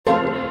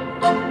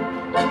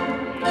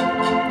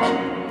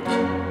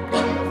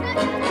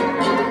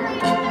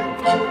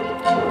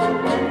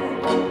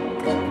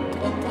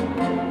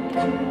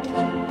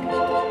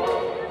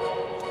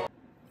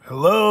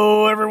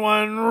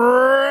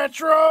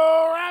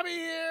Robbie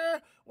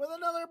here with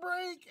another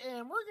break,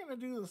 and we're going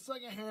to do the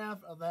second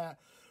half of that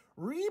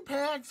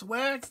Repackaged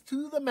Wax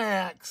to the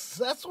Max.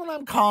 That's what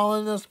I'm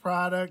calling this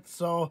product.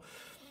 So,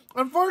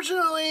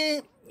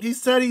 unfortunately, he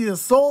said he is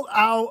sold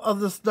out of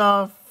the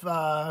stuff.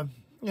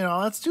 You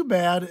know, that's too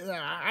bad.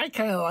 I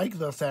kind of like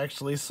this,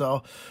 actually.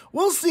 So,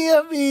 we'll see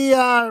if he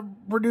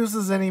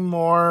produces any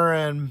more,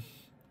 and,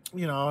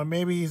 you know,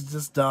 maybe he's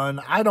just done.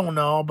 I don't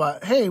know,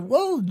 but, hey,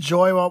 we'll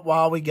enjoy it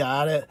while we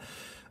got it.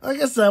 Like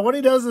I said, what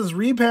he does is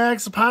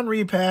repacks upon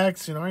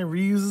repacks. You know, he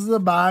reuses the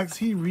box.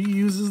 He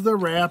reuses the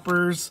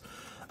wrappers.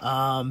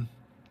 A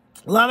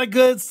lot of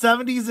good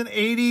 70s and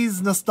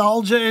 80s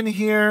nostalgia in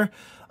here.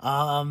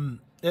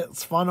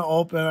 It's fun to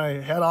open. I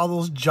had all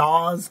those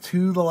Jaws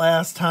too the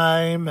last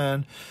time.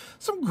 And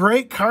some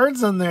great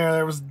cards in there.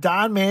 There was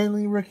Don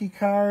Manley rookie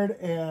card.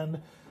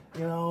 And,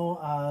 you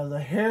know,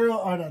 the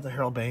Harold... Oh, not the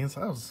Harold Baines.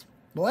 That was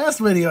the last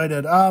video I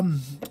did.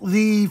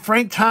 The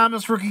Frank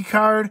Thomas rookie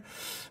card.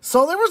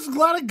 So there was a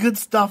lot of good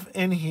stuff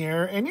in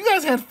here, and you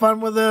guys had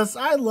fun with this.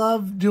 I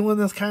love doing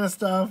this kind of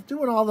stuff,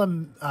 doing all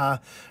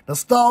the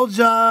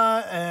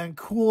nostalgia and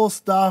cool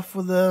stuff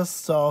with this.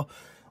 So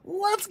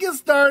let's get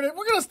started.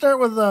 We're going to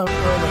start with the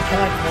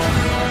pack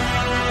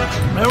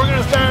one. And we're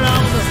going to start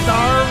out with the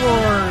Star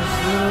Wars.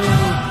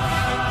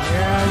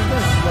 Yeah, you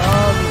guys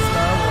love the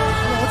Star Wars.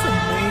 Oh, it's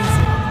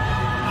amazing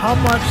how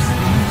much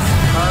these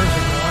cards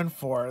are going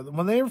for.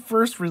 When they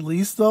first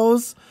released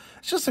those,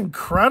 it's just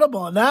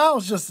incredible. And now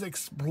it's just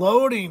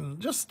exploding.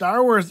 Just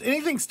Star Wars.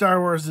 Anything Star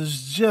Wars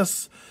is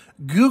just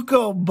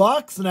Guco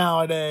bucks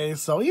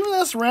nowadays. So even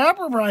this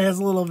wrapper probably has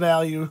a little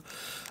value.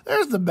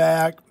 There's the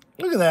back.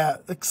 Look at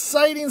that.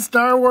 Exciting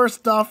Star Wars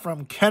stuff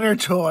from Kenner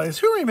Toys.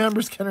 Who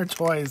remembers Kenner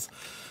Toys?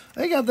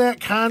 They got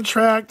that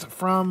contract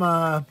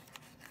from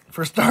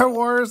for Star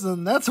Wars,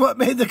 and that's what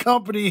made the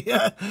company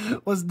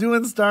was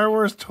doing Star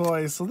Wars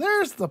toys. So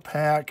there's the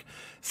pack.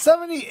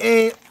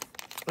 78.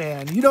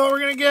 And you know what we're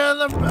going to get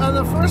on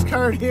the first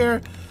card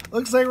here?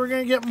 Looks like we're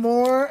going to get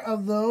more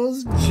of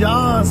those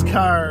Jaws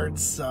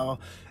cards. So,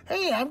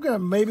 hey, I'm going to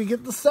maybe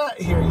get the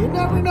set here. You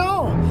never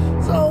know.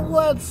 So,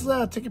 let's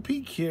take a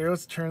peek here.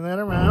 Let's turn that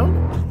around.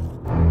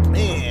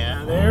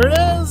 And there it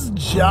is.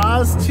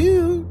 Jaws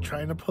 2.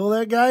 Trying to pull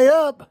that guy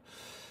up.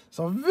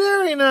 So,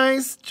 very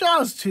nice.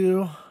 Jaws 2.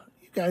 You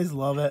guys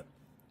love it.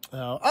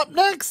 Now, up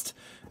next...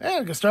 And we're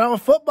going to start out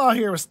with football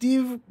here with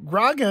Steve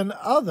Grogan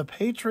of the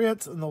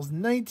Patriots and those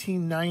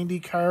 1990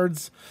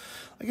 cards.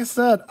 Like I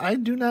said, I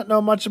do not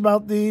know much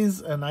about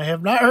these, and I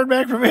have not heard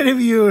back from any of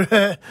you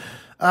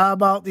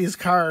about these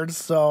cards.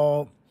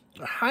 So,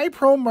 high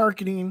pro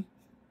marketing,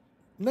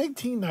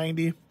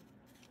 1990.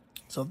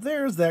 So,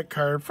 there's that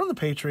card from the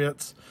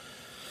Patriots.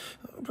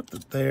 I'll put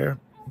that there.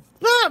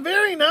 Ah,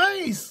 very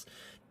nice.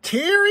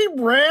 Terry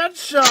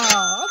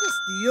Bradshaw of the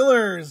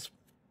Steelers.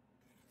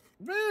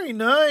 Very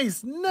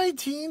nice.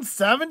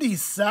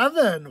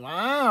 1977.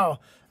 Wow.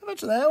 I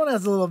bet you that one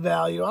has a little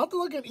value. I'll have to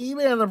look at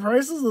eBay on the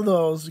prices of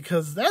those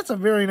because that's a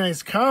very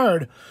nice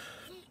card.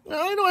 Now,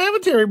 I don't have a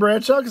Terry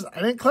Bradshaw because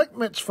I didn't collect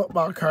Mitch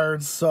football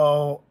cards.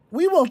 So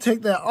we will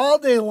take that all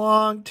day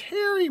long.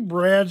 Terry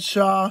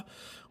Bradshaw.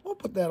 We'll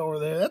put that over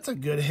there. That's a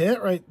good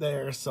hit right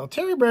there. So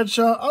Terry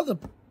Bradshaw of the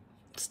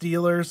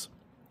Steelers.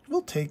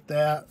 We'll take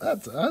that. I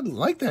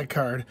like that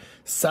card.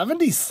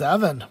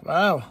 77.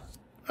 Wow.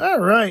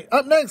 All right,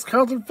 up next,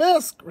 Carlton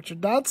Fisk,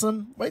 Richard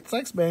Dodson, White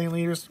Sox batting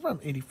leaders from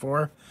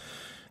 84.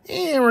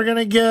 And we're going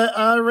to get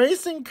a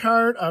racing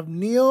card of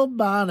Neil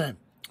Bonnet.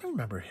 I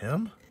remember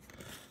him.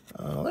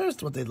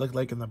 There's what they look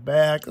like in the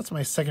back. That's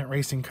my second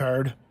racing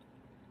card.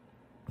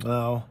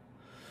 Oh,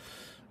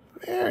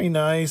 very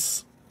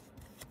nice.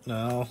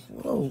 No, a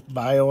little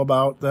bio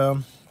about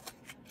them.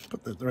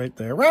 Put that right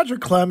there. Roger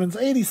Clemens,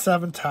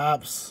 87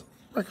 tops,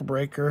 record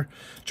breaker.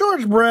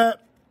 George Brett,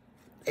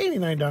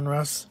 89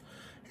 Donruss.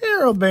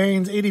 Harold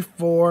Baines,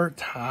 84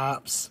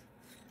 tops.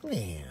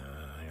 Yeah,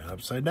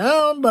 upside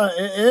down, but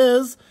it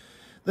is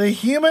the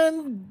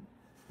Human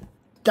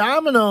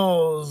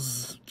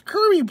Dominoes.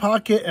 Kirby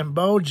Puckett and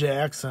Bo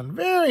Jackson.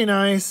 Very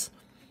nice.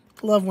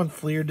 Love when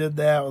Fleer did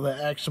that with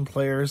the action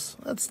players.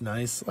 That's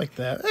nice. Like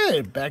that. Hey,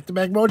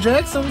 back-to-back Bo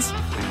Jacksons.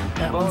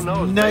 That was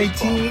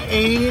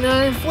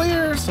 1989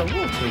 Fleer, so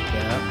we'll take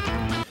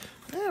that.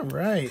 All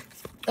right.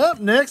 Up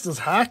next is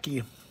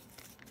hockey.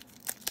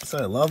 So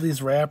I love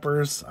these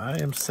wrappers.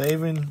 I am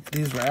saving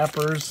these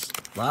wrappers.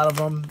 A lot of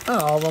them.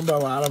 Not all of them, but a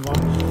lot of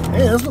them.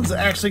 Hey, this one's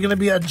actually going to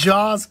be a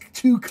Jaws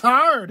 2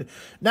 card.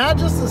 Not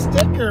just a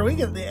sticker. We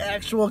get the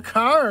actual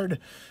card.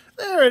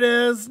 There it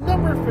is.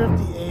 Number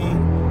 58.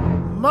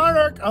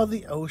 Monarch of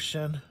the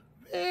Ocean.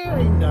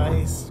 Very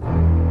nice.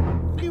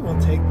 We will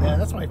take that.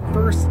 That's my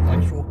first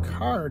actual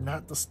card,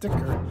 not the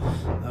sticker.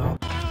 Oh.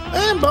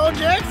 And Bo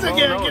Jackson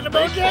again. Getting a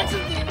Bo Jackson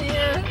theme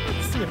here.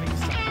 Let's see if he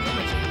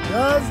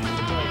does.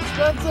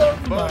 Expensive,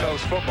 Bo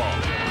knows football.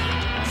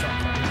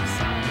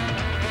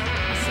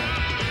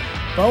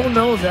 Bo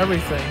knows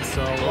everything,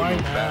 so why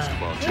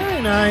not?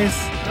 Very nice.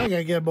 I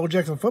gotta get a Bo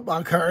Jackson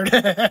football card.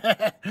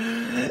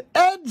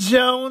 Ed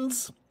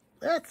Jones.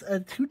 That's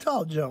Ed Too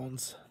Tall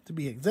Jones. to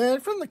be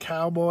exact, from the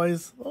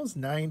Cowboys. Those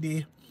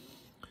 90.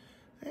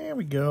 There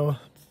we go.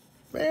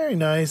 Very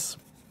nice.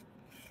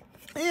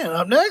 And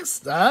up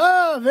next,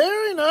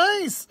 very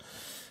nice.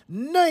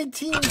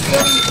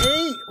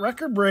 1978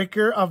 record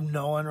breaker of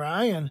Nolan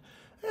Ryan.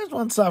 There's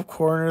one soft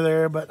corner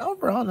there, but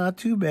overall not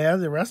too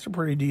bad. The rest are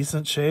pretty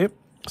decent shape.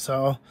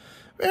 So,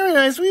 very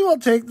nice. We will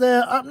take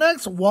that. Up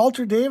next,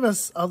 Walter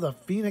Davis of the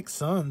Phoenix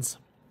Suns.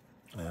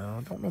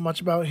 Don't know much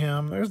about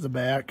him. There's the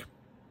back.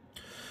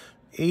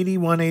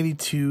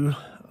 81-82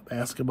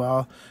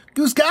 basketball.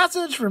 Goose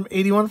Gossage from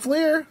 81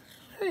 Fleer.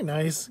 Very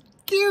nice.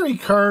 Gary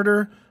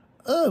Carter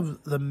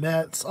of the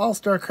Mets.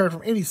 All-Star card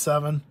from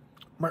 87.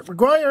 Mark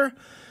McGuire.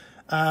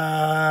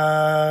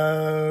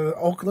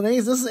 Oakland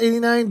A's. This is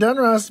 89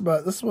 Dunruss,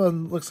 but this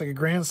one looks like a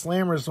Grand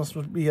Slammer. It's supposed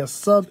to be a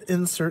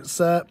sub-insert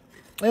set.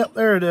 Yep,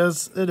 there it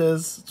is. It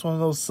is. It's one of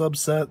those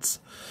subsets.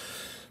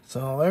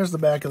 So there's the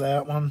back of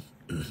that one.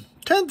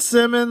 Ken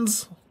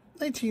Simmons,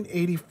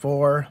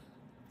 1984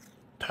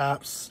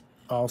 Topps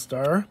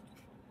All-Star.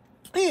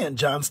 And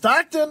John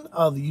Stockton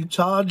of the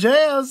Utah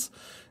Jazz.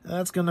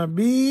 That's going to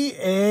be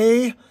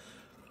a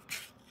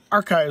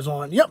Archives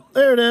one. Yep,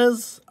 there it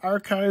is.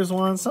 Archives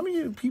one. Some of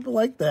you people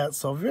like that,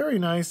 so very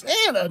nice.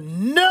 And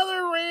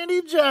another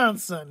Randy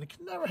Johnson. You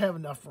can never have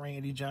enough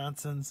Randy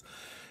Johnsons.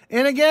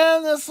 And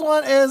again, this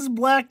one is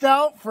blacked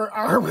out for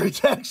our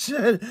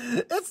protection.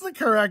 It's the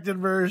corrected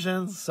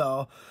version,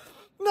 so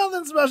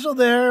nothing special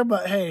there.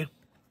 But hey,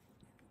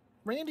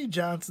 Randy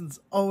Johnson's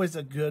always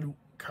a good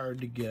card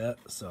to get.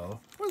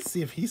 So let's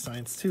see if he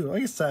signs too.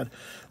 Like I said,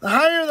 the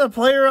higher the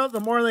player up, the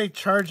more they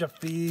charge a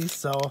fee.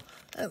 So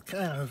that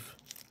kind of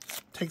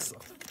takes a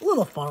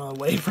little fun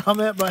away from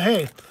it. But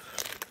hey,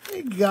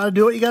 you gotta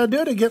do what you gotta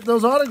do to get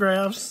those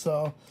autographs.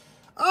 So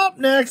up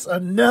next,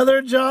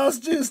 another Jaws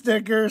 2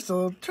 sticker.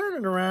 So turn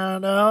it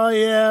around. Oh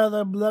yeah,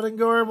 the Blood and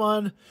Gore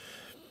one.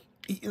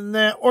 Eating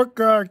that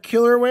orca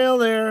killer whale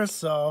there.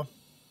 So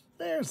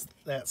there's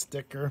that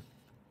sticker.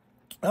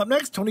 Up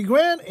next, Tony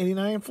Gwynn,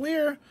 89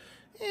 Fleer.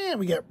 And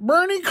we get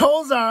Bernie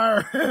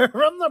Kosar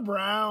from the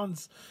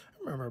Browns. I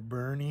remember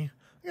Bernie.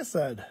 Like I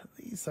said,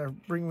 these are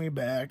bringing me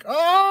back.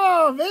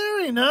 Oh,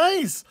 very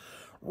nice.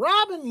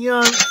 Robin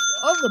Young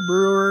of the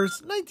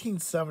Brewers,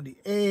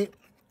 1978.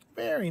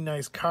 Very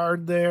nice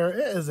card there.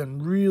 It is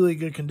in really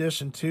good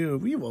condition, too.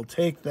 We will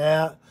take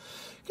that.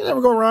 You can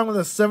never go wrong with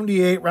a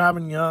 78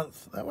 Robin Young.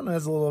 That one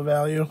has a little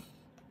value.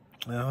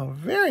 Oh,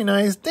 very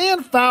nice.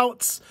 Dan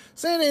Fouts,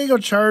 San Diego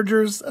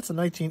Chargers. That's a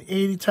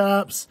 1980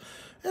 Topps.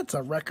 It's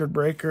a record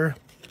breaker.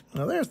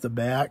 Oh, there's the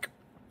back.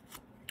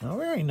 Oh,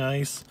 very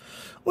nice.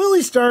 Willie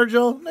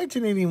Stargell,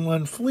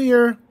 1981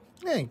 Fleer.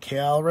 And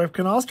Cal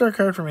Ripken All-Star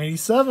card from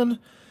 87.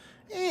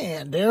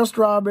 And Darryl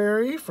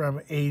Strawberry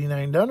from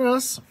 89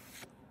 Dunruss.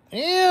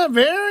 And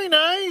very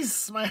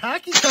nice. My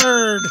hockey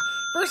card.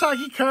 First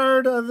hockey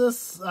card of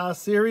this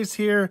series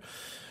here.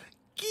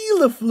 Guy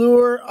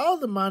Lafleur of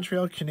the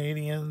Montreal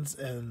Canadiens.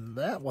 And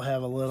that will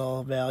have a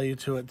little value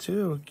to it,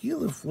 too. Guy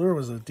Lafleur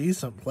was a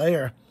decent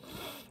player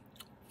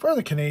for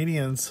the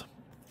Canadiens.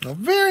 So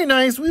very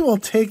nice. We will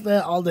take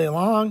that all day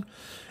long.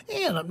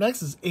 And up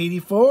next is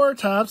 84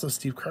 Topps of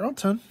Steve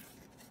Carlton.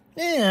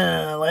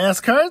 And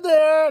last card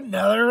there,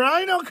 another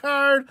Rhino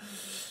card.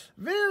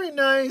 Very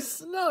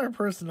nice. Another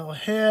personal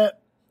hit.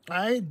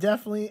 I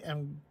definitely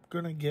am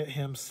going to get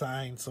him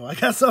signed. So I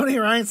got so many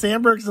Ryan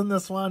Sandbergs in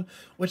this one,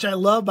 which I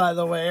love, by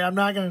the way. I'm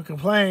not going to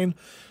complain.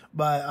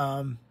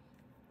 But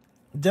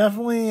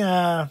definitely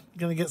going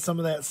to get some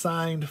of that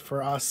signed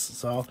for us.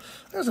 So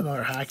there's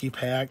another hockey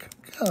pack.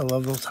 Gotta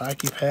love those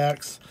hockey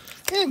packs.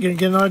 And going to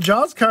get another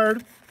Jaws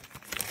card.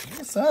 Like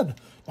I said,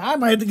 I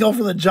might have to go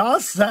for the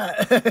Jaws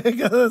set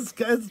because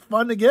it's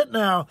fun to get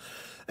now.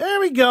 There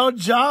we go.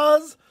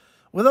 Jaws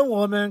with a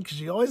woman, because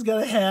you always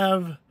got to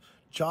have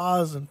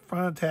Jaws in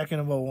front attacking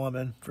of a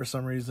woman for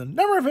some reason.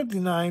 Number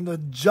 59, the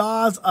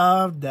Jaws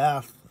of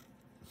Death.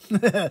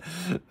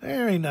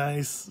 Very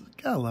nice.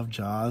 Gotta love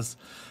Jaws.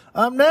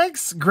 Up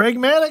next, Greg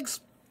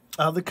Maddux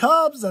of the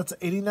Cubs. That's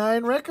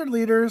 89 record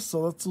leader.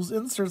 So that's those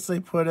inserts they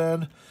put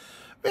in.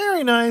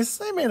 Very nice.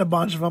 They made a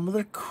bunch of them, but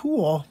they're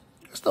cool.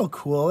 They're still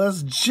cool.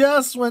 That's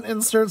just when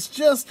inserts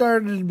just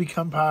started to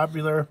become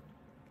popular.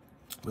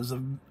 It was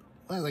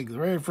like the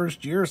very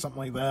first year or something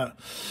like that.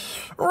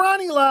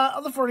 Ronnie Lott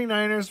of the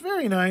 49ers.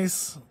 Very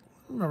nice.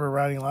 Remember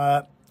Ronnie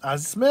Lott.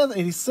 Ozzie Smith,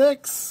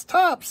 86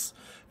 Topps.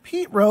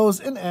 Pete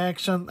Rose in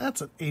action. That's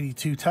an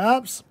 82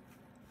 Topps.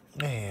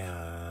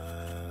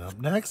 And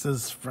up next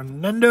is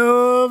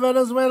Fernando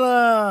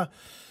Valenzuela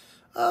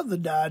of the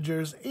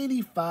Dodgers.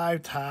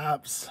 85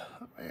 Topps.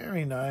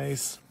 Very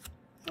nice.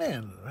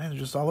 Man,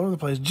 just all over the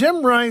place.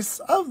 Jim Rice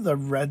of the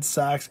Red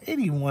Sox.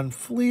 81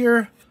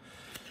 Fleer.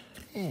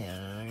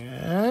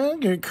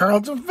 And get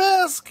Carlton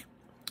Fisk.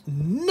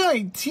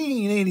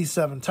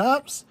 1987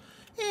 Topps.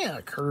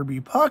 And Kirby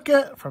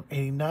Puckett from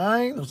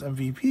 89. Those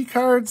MVP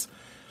cards.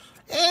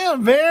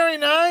 And very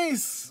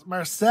nice.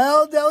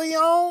 Marcel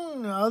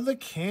DeLeon of the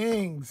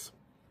Kings.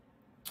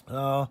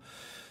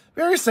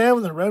 Very sad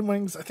when the Red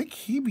Wings, I think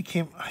he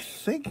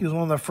was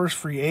one of the first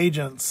free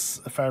agents,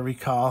 if I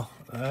recall.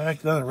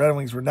 The Red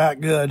Wings were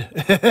not good.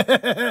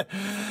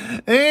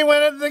 And he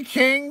went at the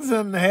Kings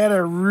and had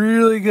a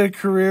really good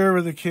career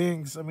with the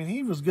Kings. I mean,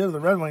 he was good with the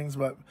Red Wings,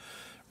 but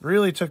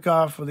really took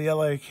off with the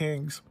LA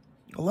Kings.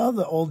 I love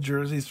the old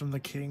jerseys from the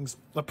Kings.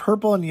 The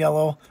purple and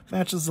yellow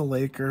matches the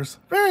Lakers.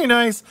 Very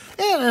nice.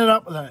 And ended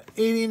up with an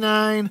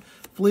 89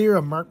 Fleer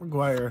of Mark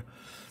McGuire.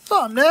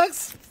 So up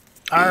next,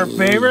 our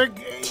favorite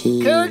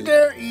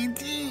character,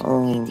 E.T.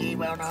 E.T.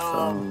 went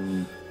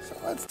home. So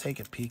let's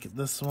take a peek at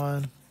this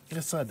one.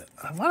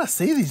 I want to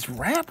say these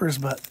wrappers,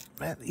 but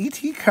man, ET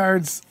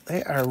cards,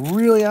 they are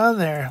really on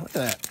there. Look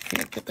at that.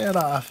 Can't get that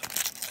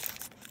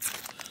off.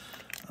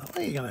 What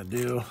are you going to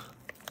do?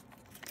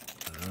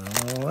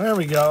 Oh, there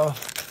we go.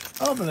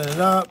 Opening it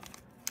up.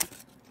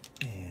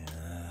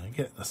 And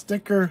getting the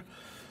sticker.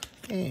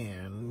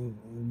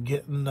 And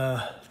getting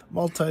the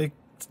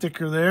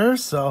multi-sticker there.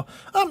 So,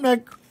 up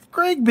next,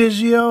 Greg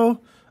Biggio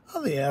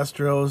of the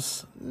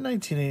Astros.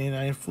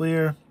 1989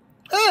 Fleer.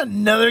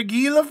 Another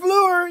Guy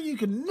Lafleur. You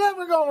can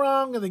never go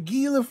wrong with a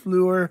Guy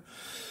Lafleur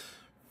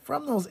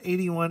from those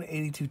 81,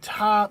 82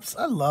 tops.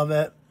 I love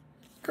it.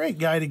 Great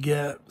guy to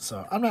get.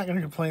 So I'm not going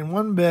to complain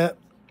one bit.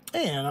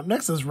 And up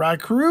next is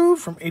Rod Carew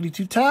from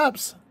 82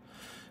 tops.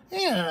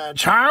 And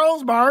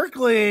Charles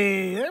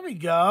Barkley. There we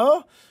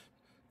go.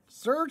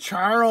 Sir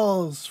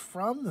Charles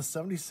from the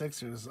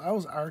 76ers.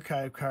 Those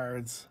archive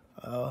cards.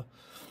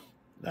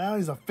 Now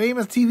he's a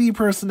famous TV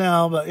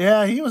personnel, but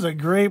yeah, he was a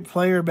great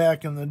player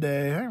back in the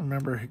day. I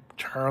remember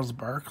Charles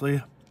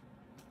Barkley.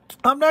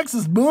 Up next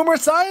is Boomer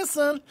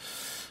Esiason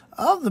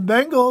of the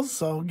Bengals.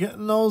 So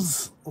getting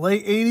those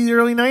late 80s,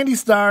 early 90s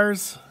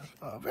stars.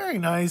 Very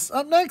nice.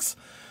 Up next,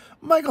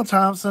 Michael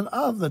Thompson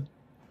of the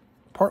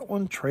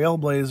Portland Trail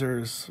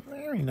Blazers.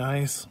 Very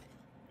nice.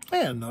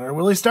 And another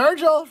Willie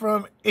Stargell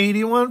from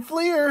 81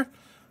 Fleer.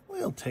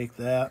 We'll take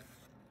that.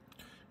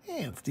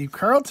 And Steve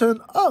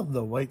Carlton of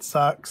the White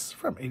Sox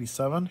from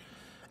 87.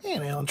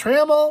 And Alan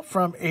Trammell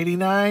from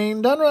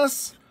 89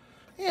 Donruss.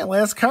 And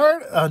last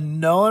card,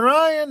 Nolan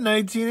Ryan,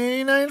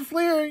 1989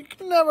 Fleer. You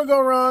can never go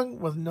wrong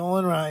with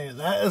Nolan Ryan.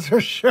 That is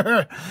for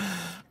sure.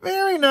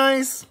 Very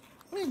nice.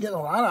 We get a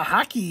lot of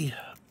hockey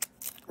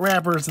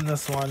wrappers in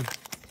this one.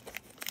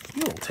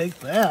 You will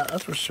take that,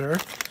 that's for sure.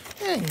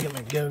 And you're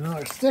going to get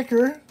another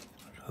sticker.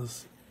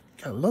 Because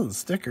gotta love the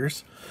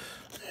stickers.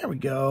 There we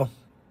go.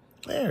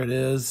 There it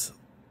is.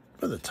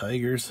 For the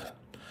Tigers.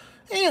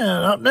 And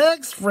up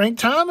next, Frank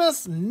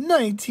Thomas,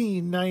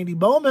 1990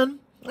 Bowman.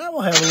 That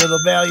will have a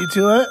little value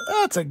to it.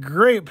 That's a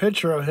great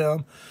picture of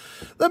him.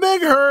 The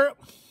big hurt,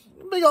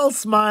 big old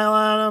smile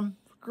on him.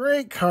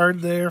 Great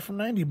card there from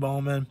 90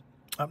 Bowman.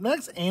 Up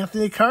next,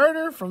 Anthony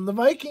Carter from the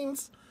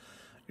Vikings.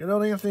 Good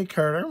old Anthony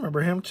Carter. I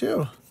remember him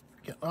too.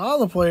 Getting all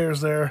the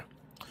players there.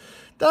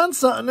 Don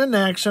Sutton in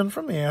action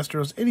from the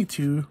Astros,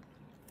 82.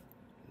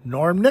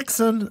 Norm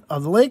Nixon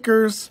of the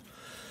Lakers.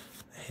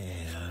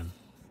 And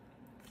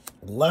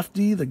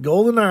lefty, the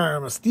golden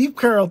arm of Steve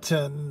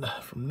Carlton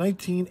from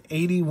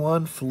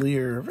 1981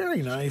 Fleer.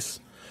 Very nice.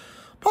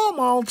 Paul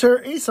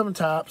Molitor, 87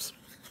 tops.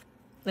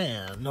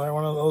 And another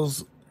one of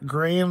those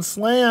grand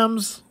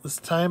slams, this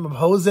time of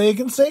Jose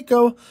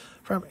Canseco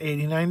from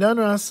 89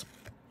 Donruss.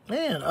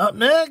 And up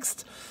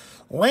next,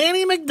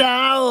 Lanny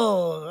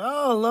McDowell.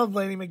 Oh, I love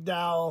Lanny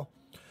McDowell.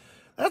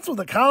 That's with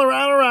the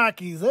Colorado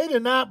Rockies. They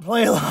did not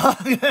play long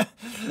in the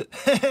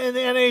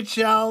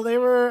NHL. They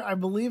were, I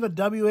believe, a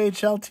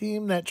WHL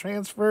team that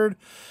transferred.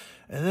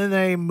 And then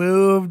they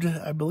moved,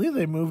 I believe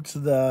they moved to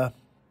the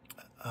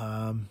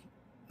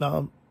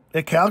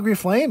Calgary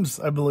Flames,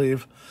 I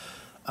believe.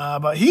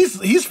 But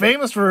he's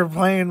famous for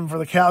playing for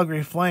the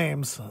Calgary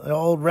Flames. The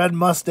old red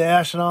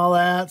mustache and all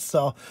that.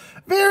 So,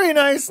 very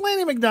nice.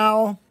 Lanny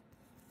McDowell.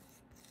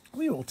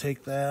 We will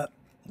take that.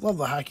 Love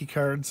the hockey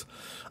cards.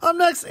 Up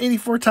next,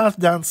 84 tops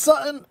Don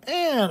Sutton.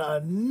 And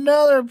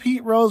another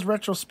Pete Rose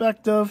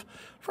retrospective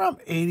from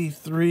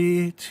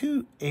 83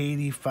 to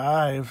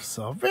 85.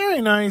 So,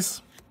 very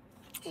nice.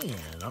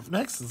 And up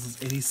next, this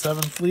is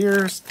 87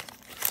 Fleers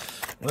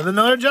with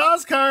another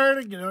Jaws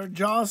card. Get another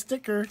Jaws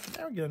sticker.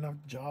 Never get enough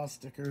Jaws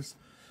stickers.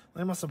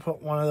 They must have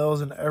put one of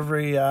those in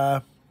every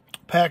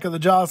pack of the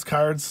Jaws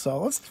cards.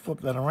 So let's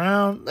flip that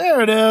around. There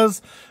it is.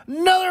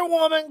 Another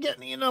woman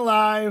getting eaten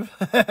alive.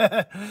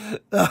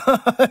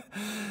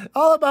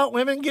 All about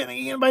women getting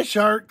eaten by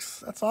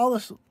sharks. That's all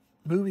this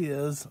movie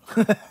is.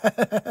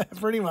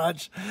 Pretty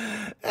much.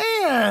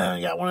 And I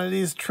got one of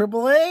these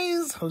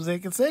AAAs. Jose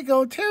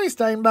Canseco, Terry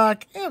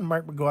Steinbach, and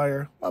Mark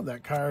McGuire. Love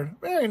that card.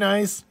 Very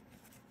nice.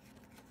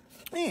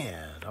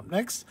 And up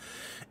next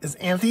is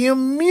Anthony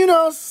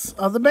Munoz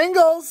of the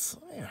Bengals.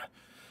 Yeah.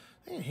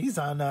 He's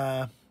on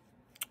the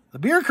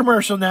beer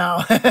commercial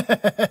now.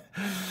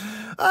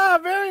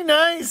 Very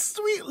nice.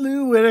 Sweet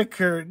Lou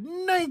Whitaker,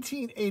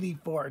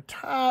 1984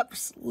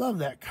 tops. Love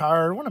that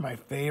card. One of my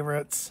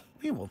favorites.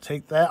 We will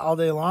take that all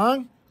day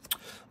long.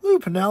 Lou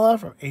Piniella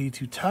from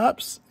 82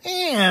 tops.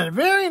 And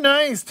very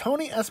nice.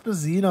 Tony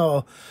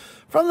Esposito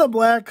from the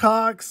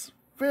Blackhawks.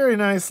 Very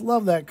nice.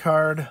 Love that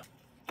card.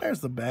 There's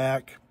the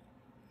back.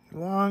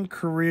 Long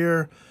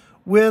career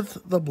with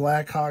the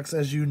Blackhawks,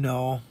 as you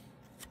know.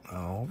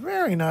 Oh,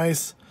 very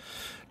nice.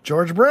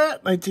 George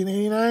Brett,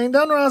 1989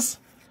 Donruss.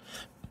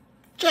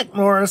 Jack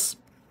Morris,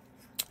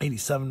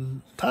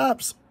 87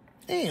 Topps.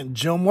 And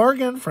Joe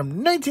Morgan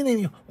from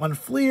 1981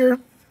 Fleer.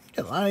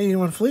 Got a lot of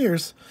 81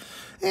 Fleers.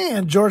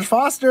 And George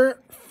Foster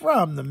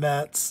from the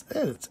Mets.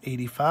 It's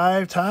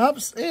 85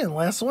 Topps. And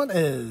last one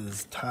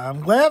is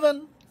Tom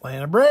Glavine,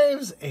 Atlanta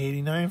Braves,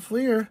 89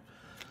 Fleer.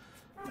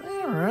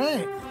 All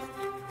right.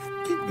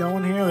 Keep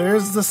going here.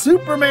 There's the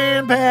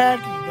Superman pack.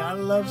 You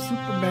gotta love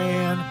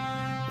Superman.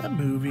 That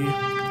movie.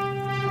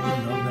 I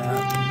love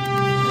that.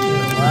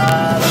 A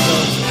lot of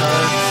those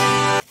cards.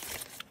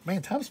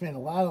 Man, Topps made a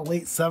lot of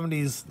late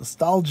 70s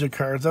nostalgia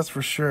cards, that's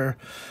for sure.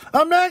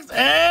 Up next,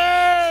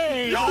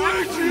 hey!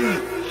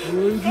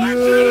 Really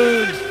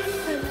good.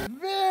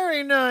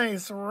 Very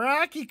nice.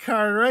 Rocky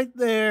card right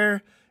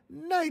there.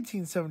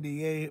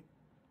 1978.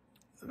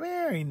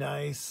 Very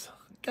nice.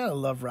 Gotta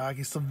love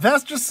Rocky.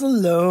 Sylvester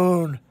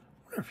Stallone.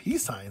 I wonder if he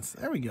signs.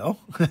 There we go.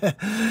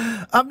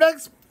 Up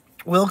next,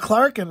 Will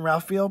Clark and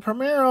Rafael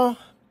Palmeiro.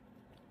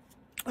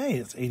 Hey,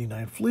 it's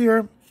 89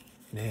 Fleer.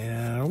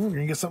 Yeah, we're going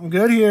to get something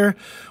good here.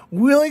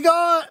 Willie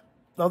Gaunt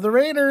of the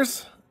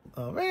Raiders.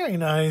 Oh, very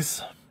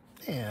nice.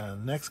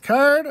 And next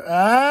card.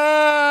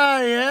 Ah,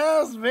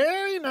 yes,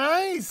 very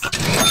nice.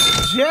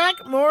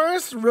 Jack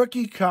Morris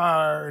rookie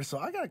card. So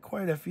I got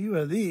quite a few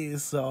of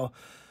these. So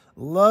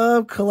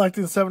love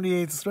collecting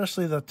 78s,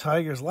 especially the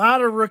Tigers. A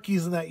lot of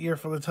rookies in that year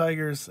for the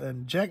Tigers.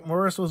 And Jack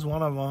Morris was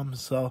one of them.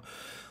 So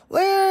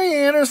Larry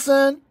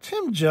Anderson,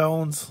 Tim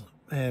Jones,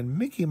 and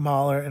Mickey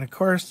Mahler, and of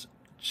course,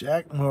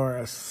 Jack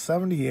Morris,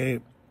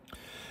 78.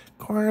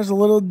 Corner's a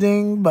little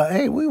ding, but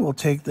hey, we will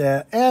take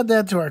that. Add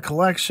that to our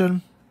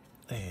collection.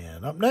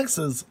 And up next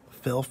is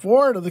Phil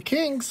Ford of the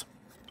Kings.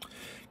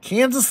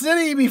 Kansas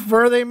City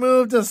before they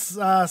moved to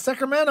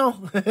Sacramento.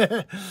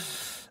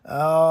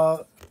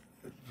 For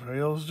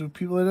those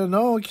people that didn't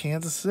know,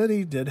 Kansas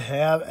City did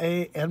have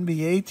a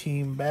NBA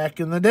team back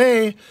in the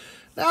day.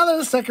 Now they're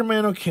the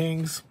Sacramento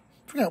Kings.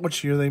 Forgot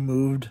which year they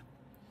moved.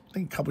 I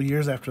think a couple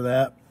years after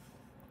that.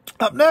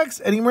 Up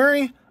next, Eddie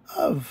Murray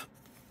of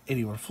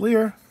 81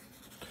 Fleer.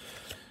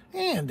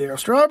 And Darryl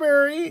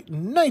Strawberry,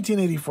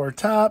 1984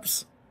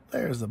 Topps.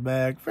 There's the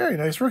bag. Very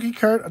nice rookie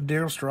card of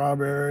Darryl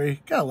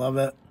Strawberry. Gotta love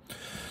it.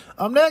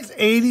 Up next,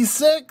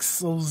 86.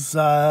 Those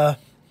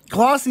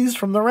glossies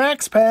from the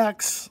Rax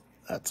packs.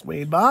 That's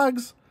Wade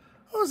Boggs.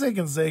 Jose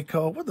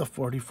Canseco with the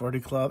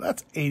 40-40 Club.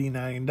 That's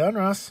 89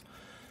 Donruss.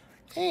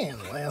 And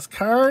the last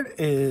card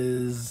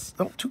is...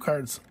 Oh, two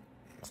cards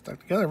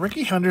stuck together.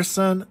 Ricky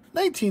Henderson,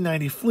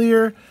 1990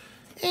 Fleer.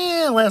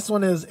 And last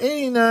one is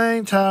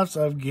 89 Topps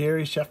of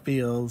Gary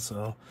Sheffield.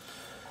 So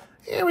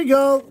here we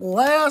go.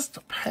 Last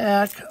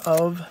pack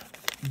of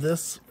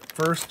this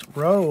first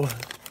row.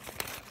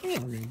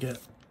 And we're going to get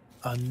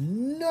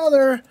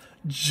another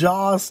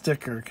Jaws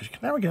sticker, because you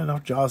can never get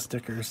enough Jaws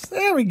stickers.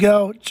 There we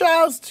go.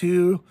 Jaws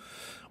 2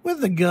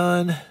 with the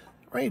gun.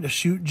 Ready to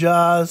shoot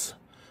Jaws.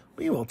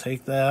 We will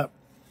take that.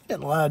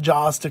 Getting a lot of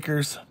Jaws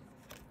stickers.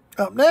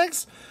 Up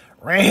next,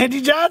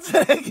 Randy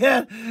Johnson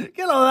again.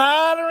 Get a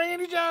lot of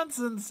Randy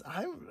Johnsons.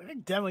 I'm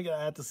definitely going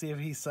to have to see if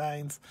he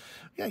signs.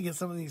 We got to get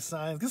some of these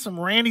signs. Get some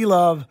Randy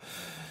love.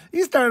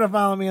 He's starting to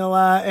follow me a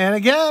lot. And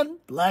again,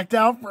 blacked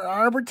out for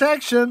our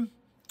protection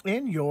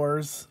and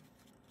yours.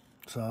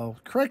 So,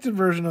 corrected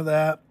version of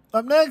that.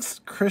 Up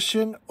next,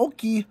 Christian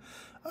Oki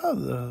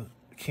of the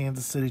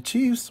Kansas City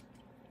Chiefs.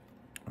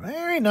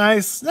 Very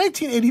nice.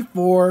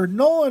 1984,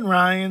 Nolan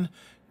Ryan.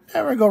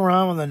 Never go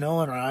wrong with a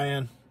Nolan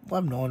Ryan.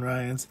 Love Nolan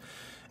Ryans.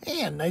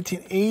 And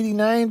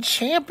 1989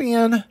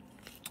 champion.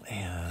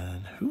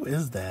 And who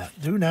is that?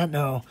 Do not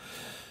know.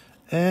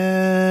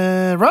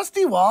 And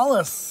Rusty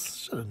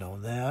Wallace. Should have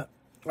known that.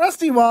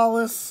 Rusty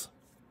Wallace.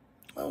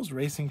 Those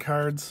racing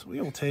cards. We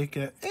will take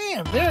it.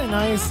 And very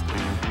nice.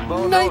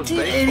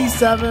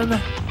 1987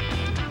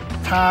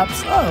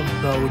 Topps of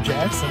Bo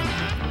Jackson.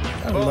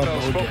 I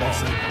love Bo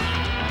Jackson.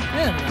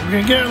 Man, we're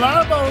going to get a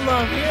lot of Bo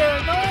love here.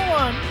 Another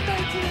one.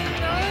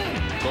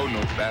 1989. Bo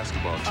knows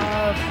basketball, too.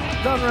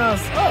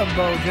 Donruss of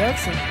Bo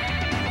Jackson.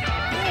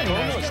 Very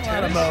nice. A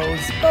lot of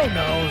Bo's. Bo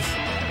knows.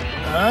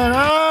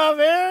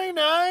 Very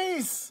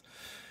nice.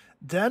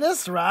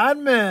 Dennis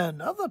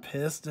Rodman of the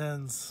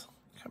Pistons.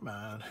 Come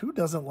on. Who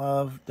doesn't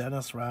love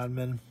Dennis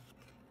Rodman?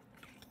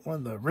 One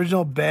of the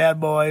original bad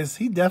boys.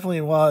 He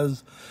definitely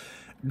was.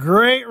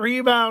 Great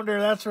rebounder,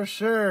 that's for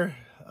sure.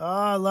 Oh,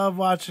 I love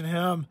watching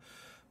him.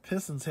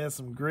 Pistons had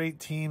some great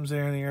teams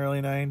there in the early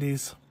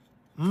 90s.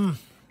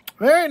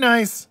 Very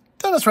nice.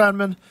 Dennis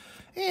Rodman.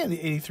 And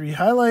the 83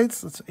 highlights.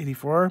 That's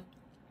 84.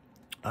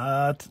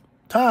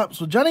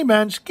 Tops with Johnny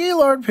Bench,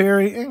 Gaylord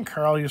Perry, and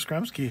Carl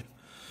Yastrzemski.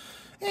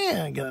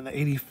 And got an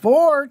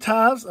 84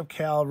 Tops of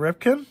Cal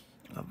Ripken.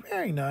 Oh,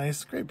 very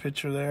nice. Great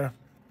picture there.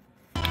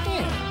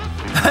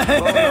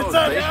 It's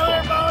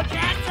another Bo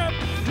Jackson.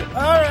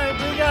 All right,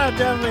 we got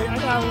definitely. I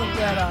gotta look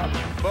that up.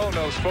 Bo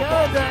knows football.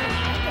 I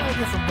gotta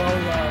get some Bo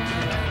love.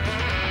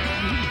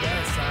 You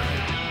gotta sign.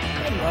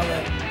 I love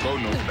it. Bo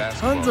knows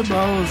basketball. Tons of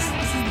Bo's.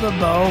 This is the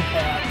Bo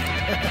pack.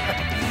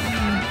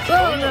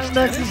 So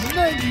next is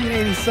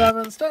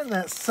 1987. Starting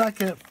that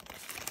second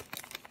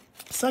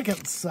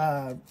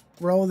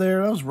row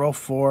there. That was row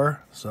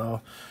 4.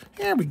 So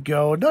here we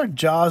go. Another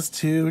Jaws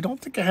 2. Don't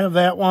think I have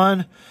that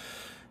one.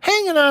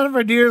 Hanging On of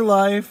Our Dear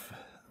Life.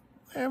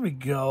 There we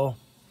go.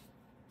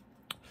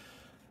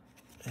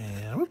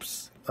 And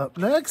whoops. Up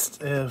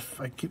next, if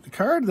I keep the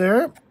card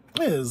there,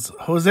 is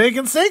Jose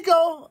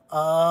Canseco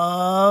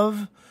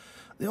of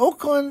the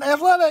Oakland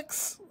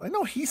Athletics. I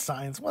know he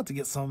signs. We'll have to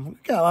get some. We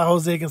got a lot of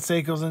Jose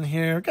Cansecos in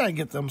here. Got to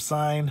get them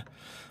signed.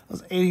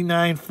 Those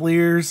 89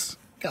 Fleers.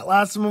 Got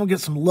lots of them. We'll get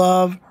some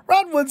love.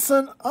 Rod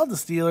Woodson of the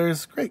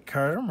Steelers. Great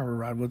card. I remember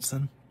Rod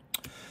Woodson.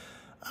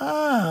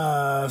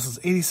 This is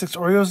 86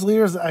 Orioles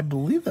leaders. I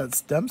believe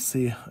that's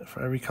Dempsey, if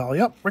I recall.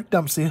 Yep, Rick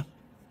Dempsey.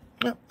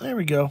 Yep, there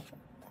we go.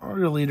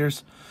 Oriole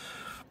leaders.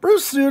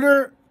 Bruce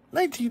Sutter,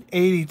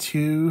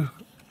 1982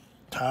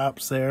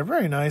 tops there.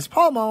 Very nice.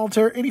 Paul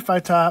Molitor,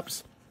 85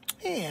 tops.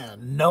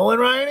 And Nolan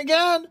Ryan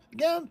again.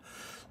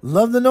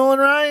 Love the Nolan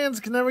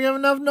Ryans. Can never have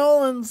enough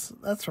Nolans.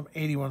 That's from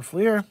 81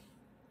 Fleer.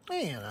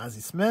 And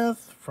Ozzie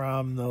Smith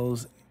from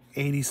those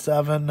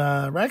 87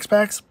 Rax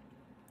packs.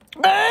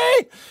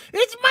 Hey,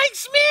 it's Mike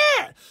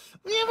Schmidt.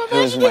 We haven't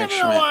mentioned him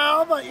in a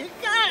while, but you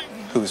got.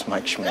 Who's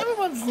Mike Schmidt?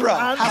 Everyone's Bro,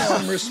 have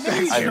some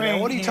respect.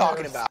 What are you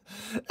talking about?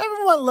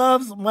 Everyone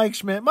loves Mike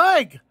Schmidt.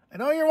 Mike, I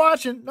know you're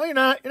watching. No, you're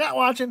not. You're not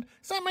watching.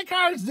 Sign my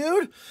cards,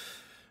 dude.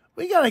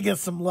 We got to get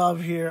some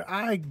love here.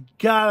 I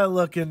got to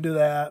look into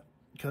that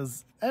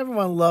because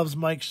everyone loves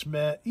Mike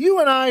Schmidt. You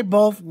and I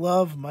both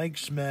love Mike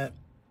Schmidt.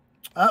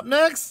 Up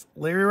next,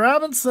 Larry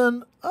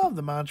Robinson of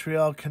the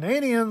Montreal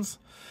Canadiens.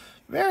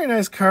 Very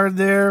nice card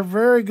there.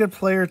 Very good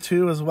player,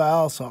 too, as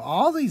well. So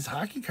all these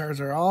hockey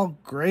cards are all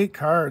great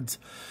cards.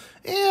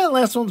 And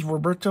last one's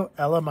Roberto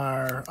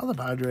Alomar of the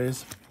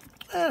Padres.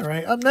 All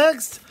right, up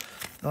next,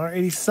 our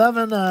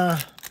 87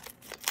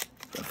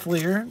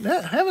 Fleer.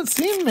 I haven't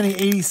seen many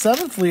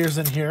 87 Fleers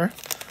in here.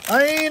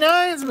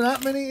 89s, but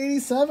not many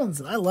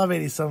 87s. And I love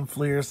 87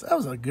 Fleers. That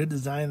was a good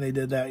design they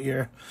did that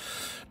year.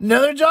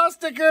 Another Jaws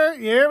sticker.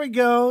 Here we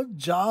go.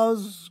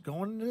 Jaws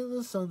going into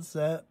the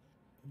sunset.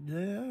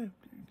 Yeah.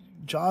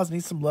 Jaws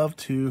needs some love,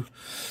 too.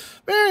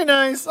 Very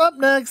nice. Up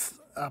next,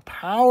 a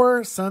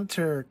Power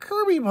Center,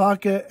 Kirby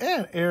Puckett,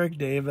 and Eric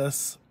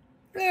Davis.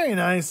 Very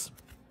nice.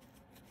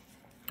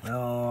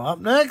 Up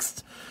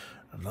next,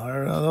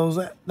 another of those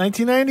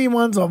 1990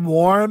 ones of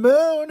Warren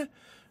Moon.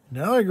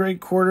 Another great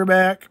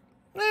quarterback.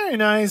 Very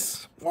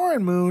nice.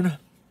 Warren Moon.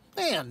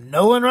 And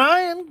Nolan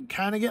Ryan.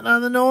 Kind of getting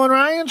on the Nolan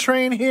Ryan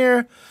train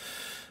here.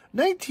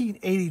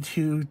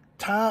 1982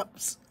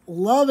 tops.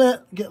 Love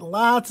it. Get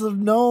lots of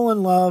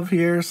Nolan love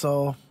here,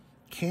 so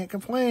can't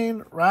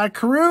complain. Rod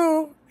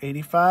Carew,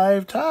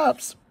 85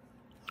 tops.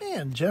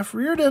 And Jeff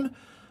Reardon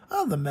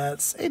of the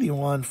Mets,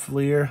 81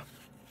 Fleer.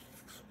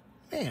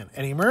 And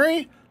Eddie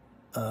Murray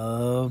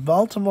of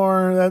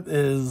Baltimore, that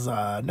is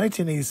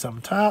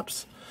 1987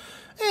 tops.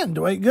 And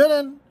Dwight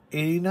Gooden,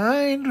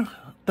 89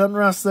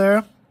 Dunruss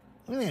there.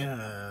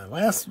 Yeah,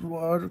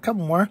 a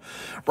couple more.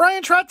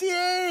 Brian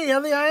Trottier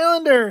of the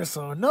Islanders.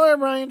 So another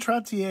Brian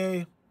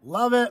Trottier.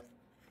 Love it.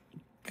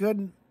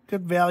 Good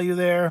value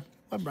there.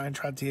 Love Brian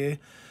Trottier.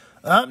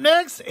 Up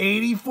next,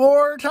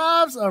 84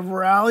 tops of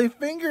Raleigh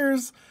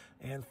Fingers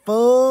and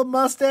full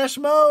mustache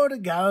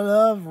mode. Gotta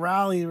love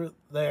Raleigh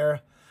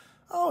there.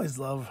 Always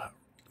love.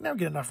 Never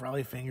get enough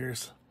Raleigh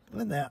Fingers.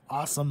 Look at that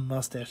awesome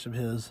mustache of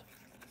his.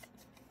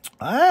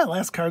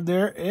 Last card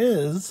there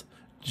is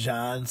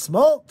John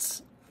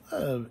Smoltz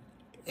of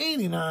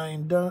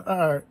 89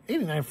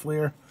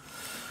 Fleer.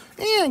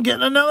 And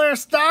getting another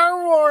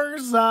Star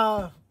Wars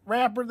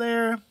wrapper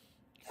there.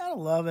 Gotta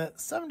love it.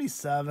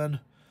 77.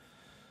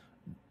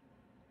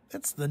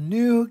 It's the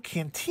new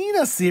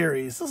Cantina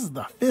series. This is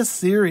the 5th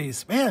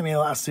series. Man, I made a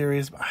lot of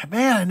series. But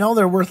man, I know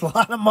they're worth a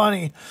lot of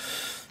money.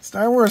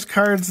 Star Wars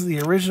cards,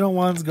 the original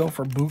ones, go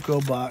for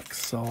buco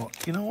bucks. So,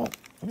 you know what?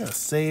 I'm going to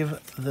save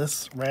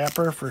this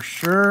wrapper for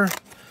sure.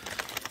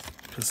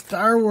 Because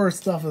Star Wars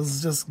stuff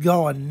is just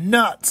going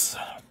nuts.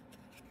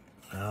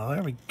 Oh,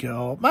 there we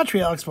go.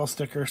 Montreal Expo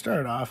sticker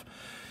started off.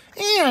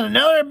 And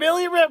another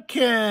Billy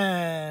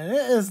Ripken.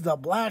 It is the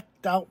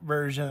blacked out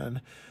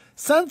version.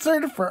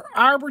 Censored for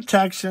our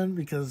protection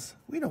because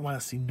we don't want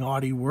to see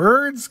naughty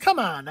words. Come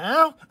on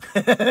now.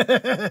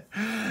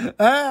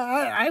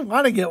 I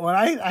want to get one.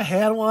 I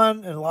had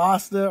one and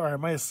lost it, or I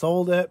might have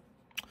sold it.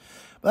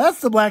 But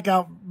that's the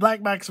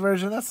black box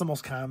version. That's the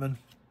most common.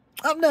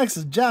 Up next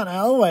is John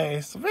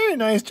Elway. So very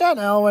nice, John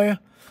Elway.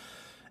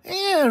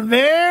 And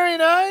very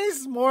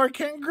nice, more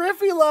Ken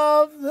Griffey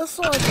love. This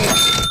one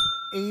is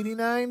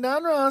 89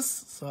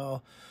 Donruss.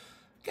 So,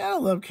 gotta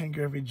love Ken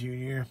Griffey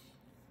Jr.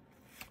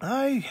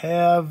 I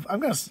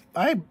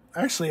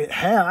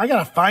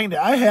gotta find it.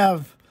 I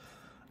have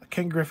a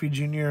Ken Griffey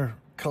Jr.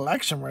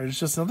 collection where it's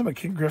just nothing but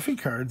Ken Griffey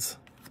cards.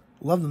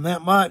 Love them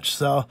that much.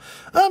 So,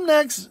 up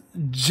next,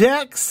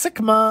 Jack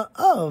Sikma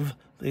of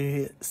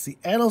the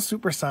Seattle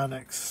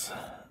Supersonics.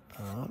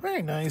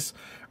 Very nice.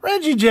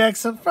 Reggie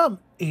Jackson from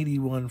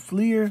 81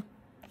 Fleer.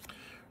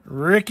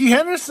 Ricky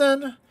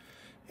Henderson.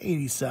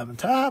 87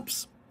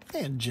 Topps,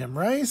 and Jim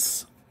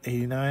Rice,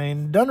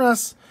 89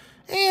 Donruss,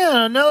 and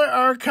another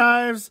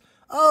archives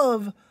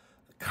of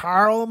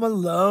Karl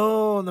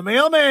Malone, the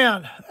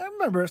mailman. I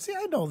remember, see,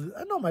 I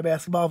know my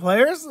basketball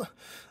players.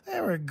 They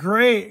were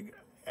great.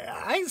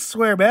 I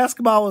swear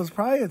basketball was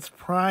probably its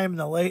prime in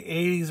the late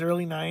 80s,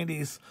 early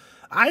 90s.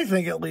 I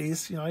think at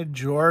least, you know,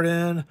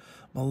 Jordan,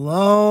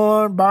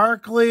 Malone,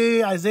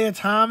 Barkley, Isaiah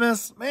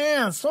Thomas.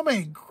 Man, so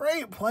many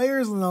great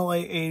players in the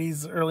late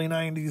 80s, early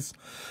 90s.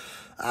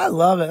 I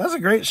love it. That's a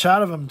great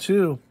shot of him,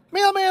 too.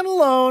 Mailman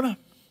Malone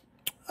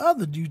of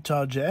the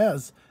Utah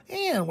Jazz.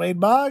 And Wade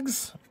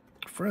Boggs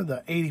for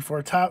the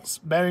 84 Topps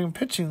batting and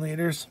pitching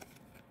leaders.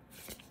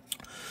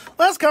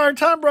 Last card,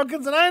 Tom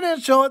Brookins, and I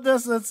didn't show it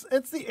this.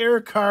 It's the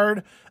air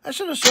card. I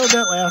should have showed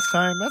that last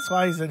time. That's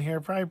why he's in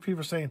here. Probably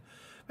people are saying,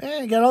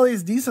 man, you got all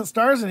these decent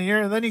stars in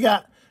here, and then you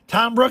got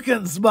Tom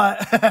Brookins. But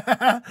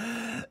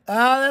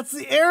that's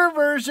the air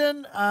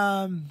version.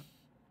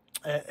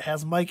 It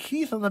has Mike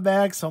Heath on the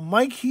back. So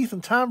Mike Heath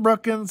and Tom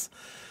Brookins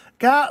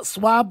got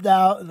swapped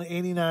out in the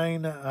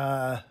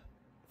 89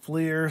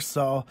 Fleer.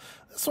 So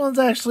this one's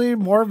actually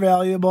more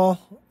valuable.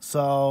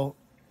 So,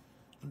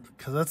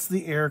 because that's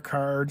the air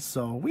card.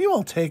 So we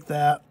will take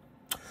that.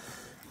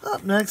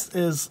 Up next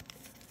is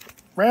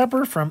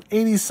wrapper from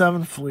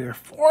 87 Fleer.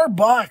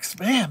 $4.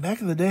 Man,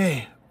 back in the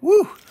day.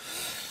 Woo.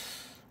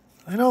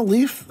 I know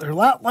Leaf, there are a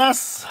lot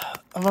less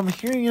of them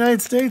here in the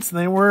United States than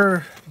they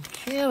were in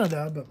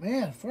Canada. But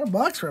man,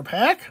 $4 for a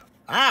pack?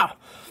 Wow.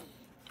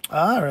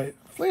 All right.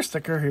 Fleer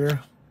sticker here.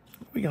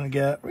 What are we going to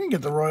get? We're going to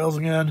get the Royals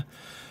again.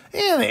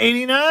 And the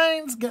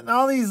 89s, getting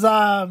all these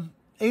 89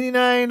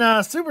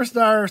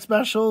 Superstar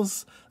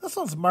specials. This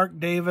one's Mark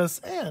Davis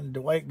and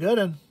Dwight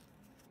Gooden.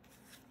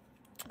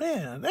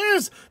 And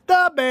there's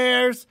the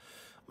Bears.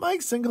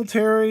 Mike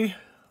Singletary.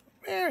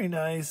 Very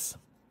nice.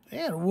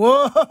 And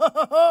whoa!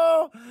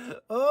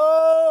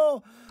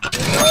 Oh!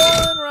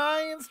 The Nolan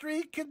Ryan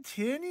streak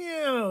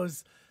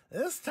continues.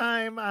 This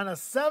time on a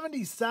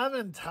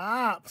 77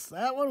 Topps.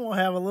 That one will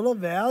have a little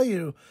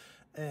value.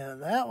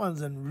 And that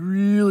one's in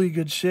really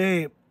good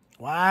shape.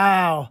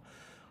 Wow.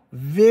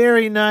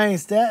 Very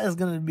nice. That is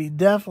going to be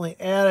definitely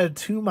added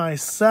to my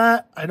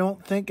set. I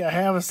don't think I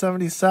have a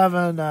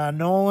 77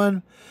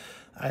 Nolan.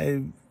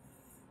 I'm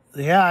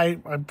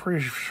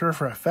pretty sure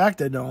for a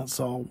fact I don't.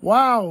 So,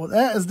 wow.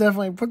 That is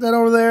definitely, put that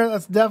over there.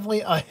 That's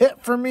definitely a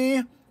hit for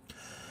me.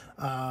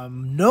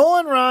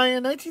 Nolan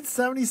Ryan,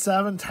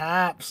 1977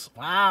 Topps.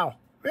 Wow.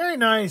 Very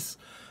nice.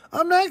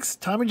 Up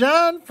next, Tommy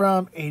John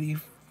from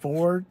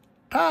 84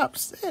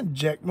 Topps. And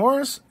Jack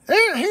Morris.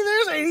 Hey,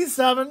 there's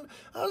 87.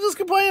 I was just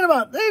complaining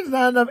about there's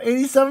not enough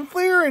 87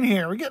 Fleer in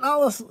here. We're getting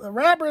all the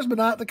wrappers, but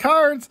not the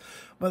cards.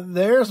 But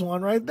there's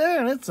one right there,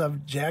 and it's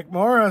of Jack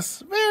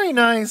Morris. Very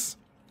nice.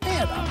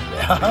 And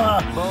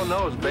Bo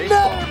knows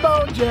baseball. another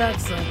Bo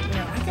Jackson.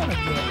 Yeah, I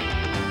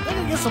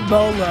gotta get some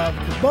Bo love,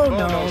 because Bo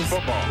knows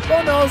football.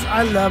 Bo knows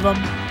I love him,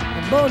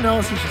 and Bo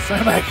knows he should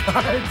sign my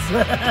cards.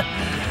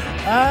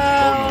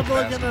 I'll have to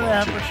look into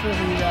that for sure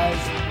for you guys.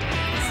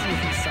 Let's see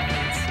if he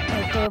signs.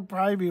 It could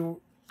probably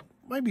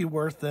might be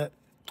worth it.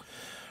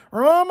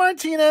 Ramon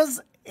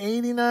Martinez,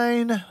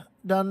 89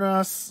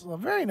 Donruss. Well,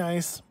 very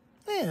nice.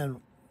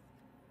 And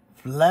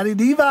Vladdy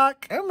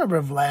Divac. I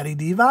remember Vladdy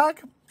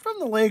Divac from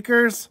the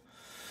Lakers.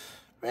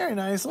 Very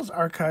nice. Those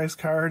archives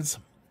cards.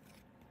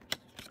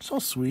 So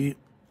sweet.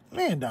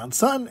 Man, Don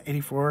Sutton,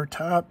 84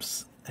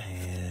 Topps.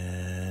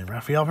 And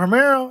Rafael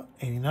Primero,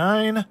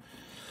 89.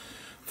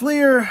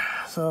 Fleer.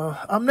 So,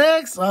 up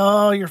next,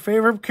 oh, your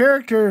favorite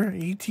character,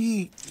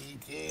 E.T.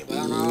 E.T. I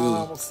don't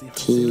know. We'll see if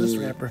we see this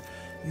wrapper.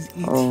 These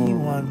E.T.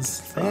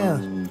 ones.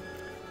 Man,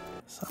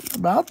 something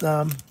about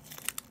them.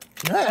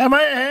 I'm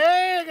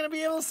going to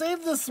be able to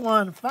save this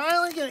one.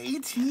 Finally get an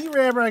E.T.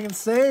 wrapper I can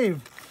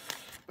save.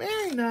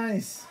 Very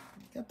nice.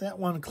 Got that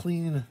one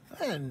clean.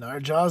 And our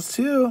Jaws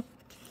 2.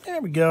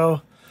 There we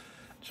go.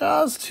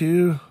 Jaws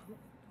 2.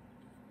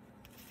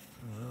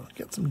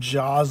 Get some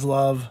Jaws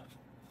love.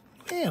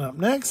 And up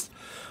next,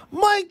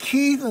 Mike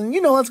Heath. And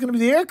you know that's going to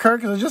be the air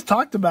card because I just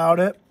talked about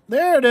it.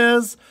 There it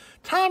is.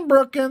 Tom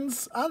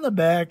Brookins on the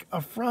back,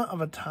 a front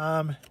of a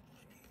Tom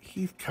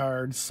Heath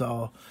card.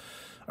 So,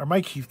 or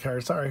Mike Heath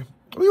card, sorry.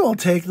 We will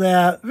take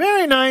that.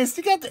 Very nice.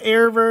 You got the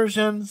air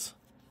versions.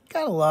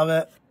 Gotta love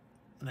it.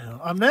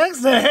 Now, up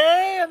next,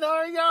 hey,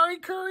 another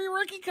Yari Curry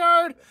rookie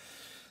card.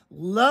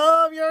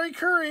 Love Yari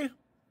Curry.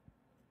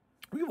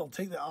 We will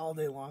take that all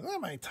day long. Look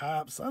at my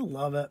tops. I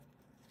love it.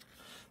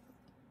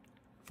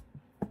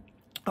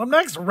 Up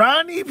next,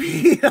 Rodney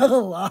P. of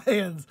the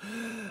Lions.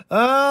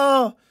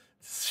 Oh,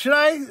 should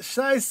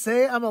I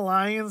say I'm a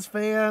Lions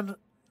fan?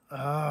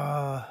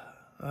 Oh,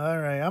 all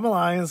right. I'm a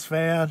Lions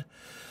fan.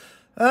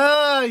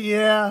 Oh,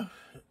 yeah.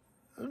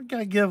 I'm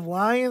going to give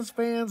Lions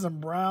fans and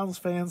Browns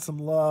fans some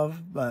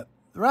love, but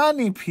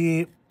Rodney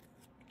Peete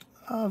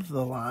of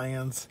the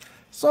Lions.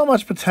 So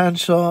much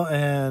potential,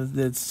 and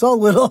it's so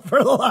little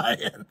for the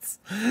Lions.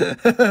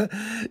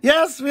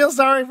 Yes, feel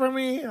sorry for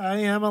me. I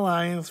am a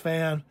Lions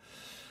fan.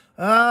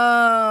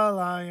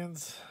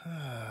 Lions.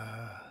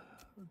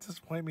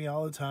 disappoint me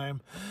all the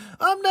time.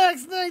 Up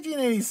next,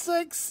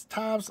 1986,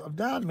 Tops of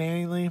Don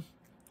Mattingly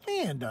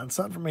and Don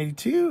Sutton from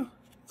 82.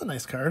 That's a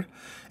nice card.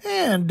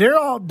 And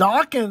Daryl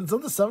Dawkins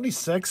of the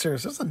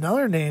 76ers. That's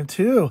another name,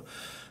 too.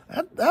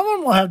 That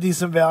one will have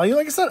decent value.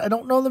 Like I said, I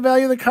don't know the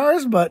value of the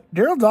cards, but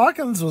Daryl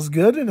Dawkins was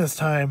good in his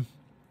time.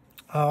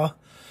 We'll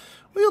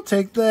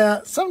take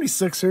that.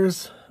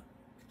 76ers.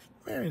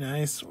 Very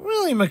nice.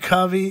 Willie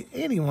McCovey,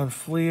 81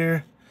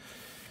 Fleer.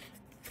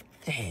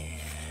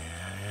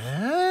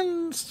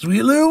 And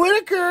Sweet Lou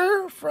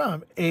Whitaker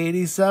from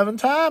 87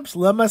 Tops.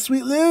 Love my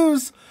Sweet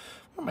Lou's.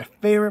 One of my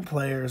favorite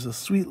players is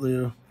Sweet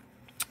Lou.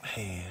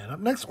 And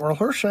up next, Oral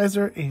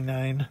Hershiser,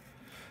 89.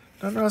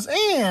 And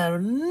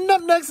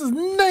up next is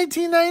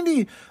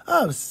 1990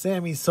 of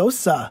Sammy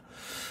Sosa.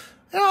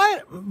 You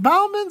know,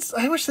 Bauman's,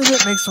 I wish they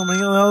didn't make so many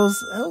of those.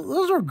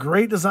 Those were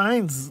great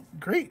designs,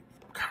 great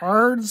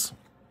cards.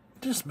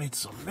 Just made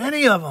so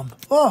many of them.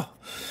 Oh,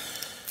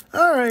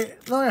 all right,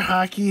 another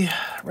hockey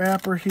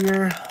wrapper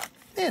here.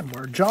 And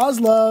more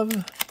Jaws Love.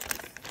 I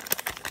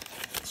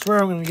swear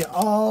I'm going to get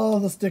all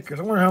the stickers.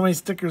 I wonder how many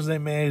stickers they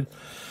made,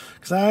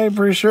 because I'm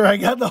pretty sure I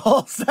got the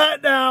whole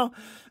set now.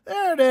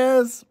 There it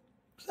is.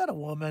 Is that a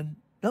woman?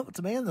 Nope, it's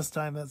a man this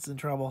time that's in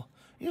trouble.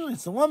 Usually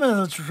it's the woman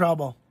that's in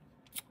trouble.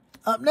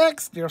 Up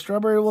next, Darryl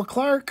Strawberry, Will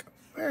Clark.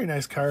 Very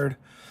nice card.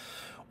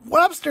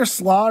 Webster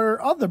Slaughter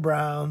of the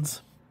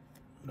Browns.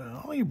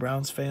 No, all you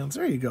Browns fans,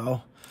 there you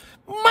go.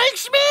 Mike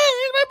Schmidt!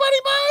 Here's my buddy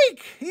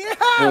Mike!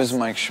 Yes! Who's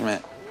Mike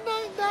Schmidt?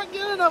 Not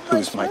good enough.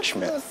 Who's Mike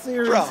Schmidt?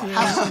 Bro,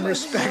 have some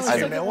respect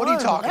here, man. What are you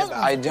talking about?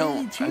 I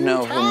don't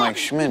know who Mike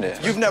Schmidt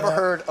is. You've never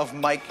heard of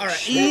Mike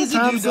Schmidt?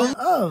 Thompson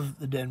of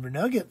the Denver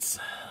Nuggets.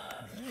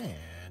 And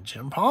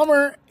Jim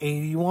Palmer,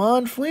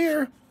 81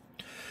 Fleer.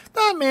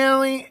 Don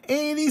Manley,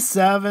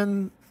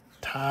 87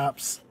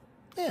 Tops.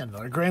 And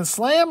another Grand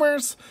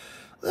Slammers.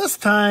 This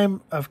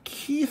time of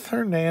Keith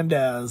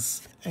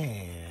Hernandez.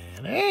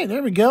 And hey,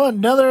 there we go.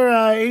 Another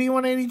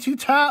 81-82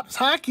 Tops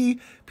hockey.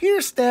 Peter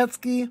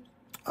Statsky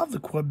of the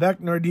Quebec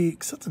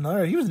Nordiques.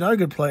 He was another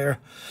good player.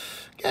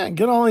 Again,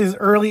 get all these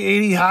early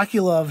 80 hockey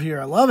love here.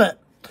 I love it.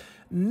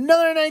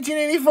 Another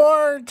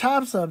 1984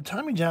 Tops of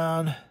Tommy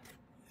John.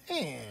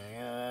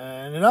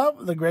 And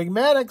the Greg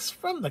Maddux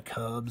from the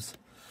Cubs.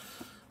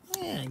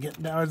 And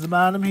getting down towards the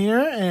bottom here.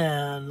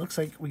 And looks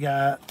like we're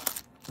going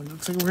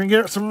to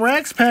get some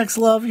Rax Packs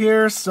love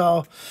here.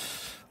 So,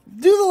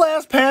 do the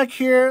last pack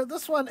here.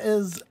 This one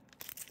is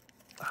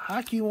a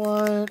hockey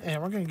one.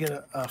 And we're going to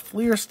get a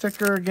Fleer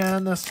sticker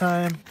again this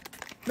time.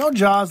 No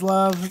Jaws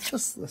love. It's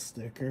just the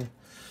sticker.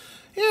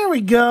 Here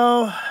we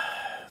go.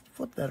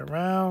 Flip that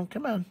around.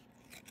 Come on.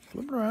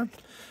 Flip it around.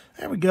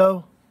 There we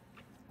go.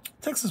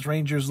 Texas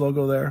Rangers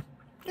logo there.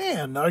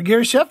 And another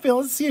Gary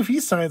Sheffield. Let's see if he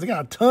signs. I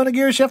got a ton of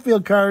Gary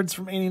Sheffield cards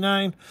from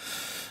 89.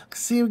 Let's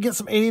see if we get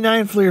some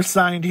 89 Fleer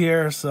signed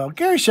here. So,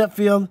 Gary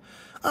Sheffield.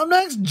 Up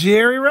next,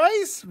 Jerry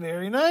Rice.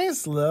 Very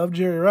nice. Love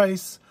Jerry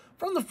Rice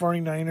from the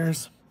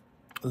 49ers.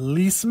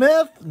 Lee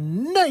Smith,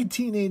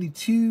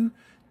 1982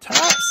 Tops.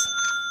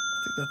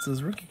 I think that's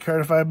his rookie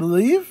card, if I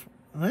believe.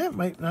 It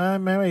might not.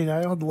 Maybe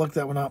I'll have to look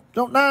that one up.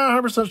 Not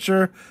 100%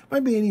 sure.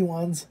 Might be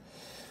 81s.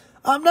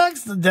 Up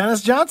next,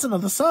 Dennis Johnson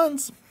of the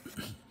Suns.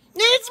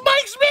 It's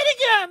Mike Schmidt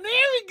again.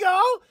 There we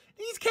go.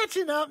 He's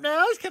catching up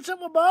now. He's catching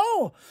up with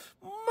Bo.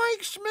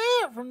 Mike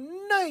Schmidt from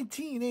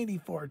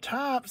 1984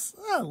 Tops.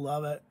 I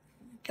love it.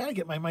 Gotta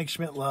get my Mike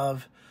Schmidt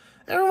love.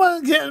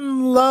 Everyone's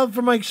getting love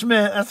for Mike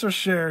Schmidt, that's for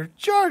sure.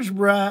 George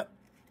Brett.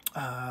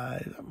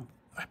 I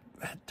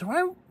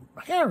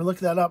gotta look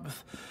that up.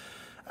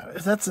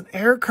 If that's an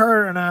air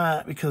card or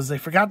not, because they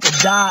forgot the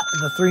dot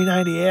in the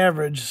 390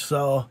 average.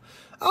 So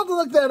I'll have to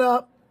look that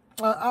up.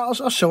 I'll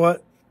show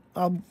it.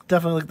 I'll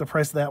definitely look the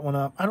price of that one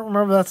up. I don't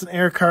remember if that's an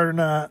air card or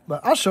not,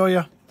 but I'll show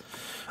you.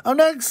 Up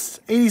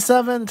next,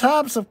 87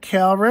 Tops of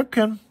Cal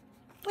Ripken.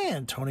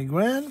 And Tony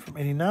Gwynn from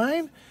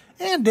 89.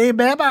 And Dave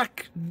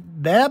Babak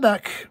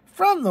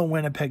from the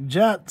Winnipeg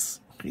Jets.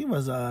 He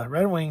was a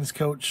Red Wings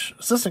coach,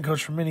 assistant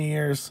coach for many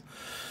years.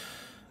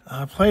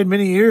 Played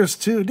many years,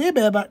 too. Dave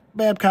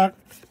Babcock.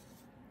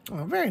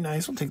 Oh, very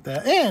nice. We'll take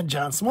that. And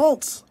John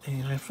Smoltz.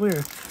 89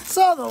 Fleer.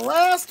 So the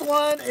last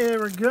one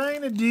is we're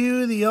going to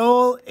do the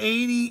old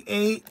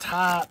 88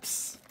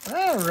 Tops.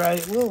 All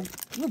right. We'll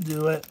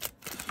do it.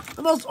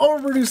 The most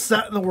overproduced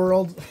set in the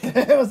world.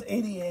 It was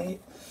 88.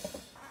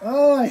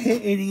 Oh, I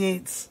hate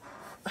 88s.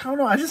 I don't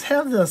know. I just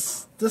have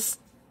this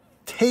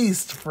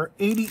taste for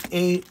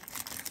 88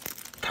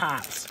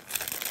 Tops.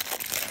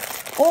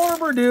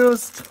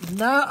 Overproduced.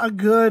 Not a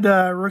good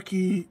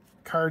rookie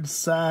card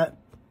set.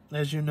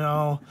 As you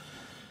know,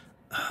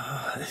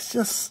 it's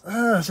just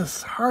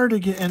hard to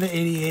get into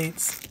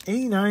 88s.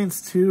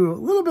 89s too. A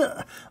little bit,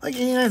 like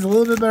 89s a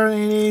little bit better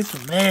than 88s,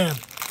 but man,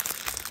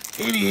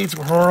 88s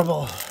were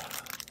horrible.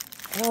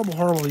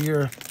 Horrible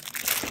year.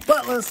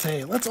 But let's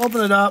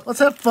open it up. Let's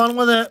have fun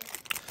with it.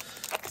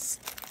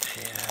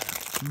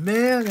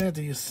 Man, I'm gonna have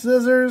to use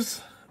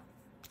scissors.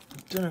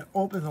 Didn't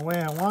open the way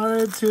I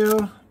wanted it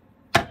to.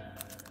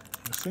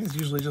 These things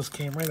usually just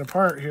came right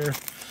apart here.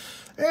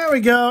 There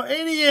we go.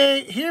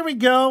 88. Here we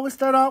go. We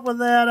start off with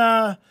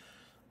that,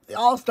 the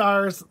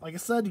All-Stars. Like I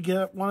said, you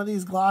get one of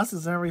these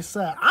glosses in every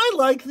set. I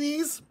like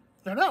these.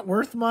 They're not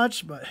worth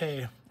much, but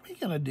hey, what are you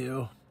going to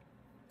do?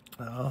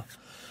 Oh.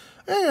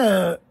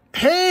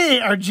 Hey,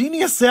 our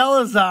Genius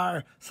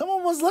Salazar.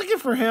 Someone was looking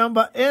for him,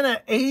 but in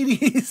at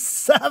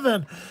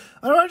 87.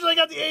 Unfortunately, I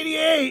got the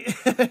 88.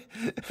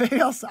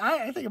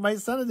 I think I might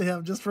send it to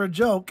him just for a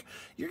joke.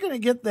 You're going to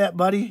get that,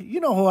 buddy. You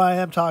know who I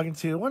am talking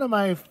to. One of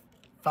my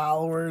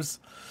followers.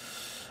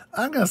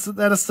 I'm going to set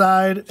that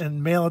aside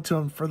and mail it to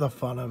him for the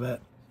fun of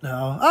it.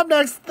 No. Up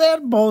next,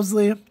 Thad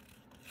Bosley.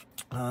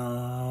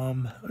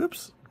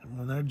 Oops.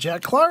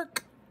 Jack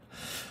Clark.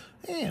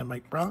 And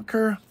Mike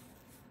Bronker.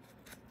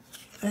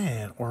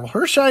 And Oral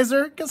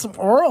Hershiser. Get some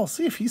Oral.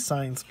 See if he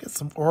signs. Get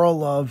some Oral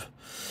love.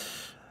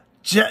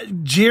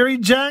 Jerry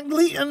John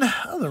Gleaton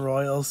of the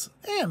Royals.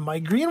 And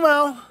Mike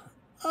Greenwell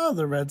of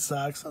the Red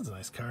Sox. That's a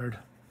nice card.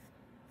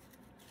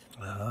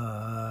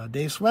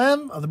 Dave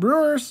Swem of the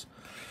Brewers.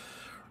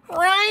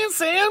 Ryan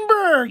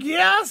Sandberg.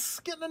 Yes.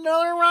 Getting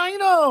another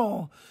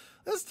Rhino.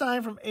 This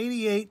time from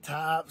 88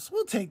 Tops.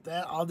 We'll take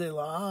that all day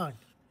long.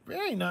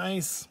 Very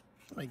nice.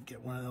 Might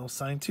get one of those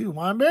signed too.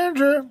 Juan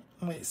Behringer.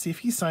 Wait, see if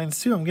he signs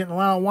too. I'm getting a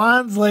lot of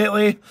Juans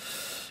lately.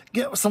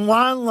 Get some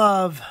Juan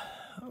love.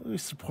 We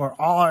support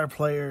all our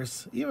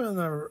players, even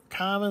the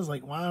commons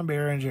like Juan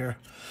Behringer.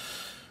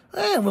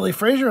 And Willie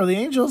Frazier of the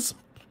Angels.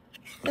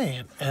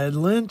 And Ed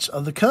Lynch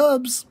of the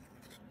Cubs.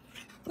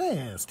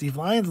 And Steve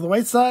Lyons of the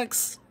White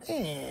Sox.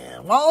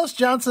 And Wallace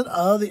Johnson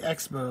of the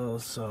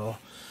Expos. So,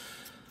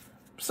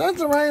 besides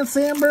the Ryan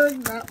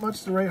Sandberg, not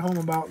much to write home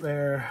about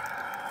there.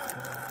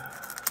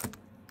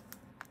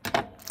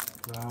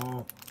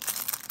 So,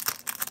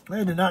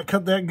 I did not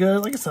cut that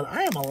good. Like I said,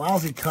 I am a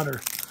lousy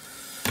cutter.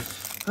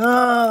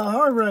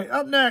 All right,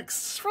 up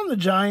next, from the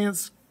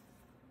Giants,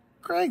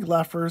 Greg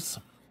Leffers.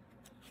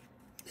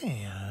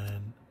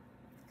 And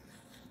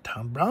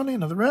Tom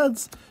Browning of the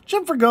Reds.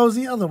 Jim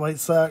Fregosi of the White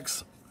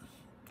Sox.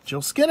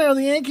 Joe Skinner of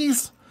the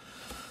Yankees.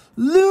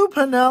 Lou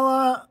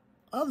Piniella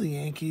of the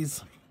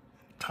Yankees.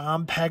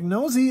 Tom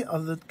Pagnozzi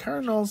of the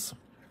Cardinals.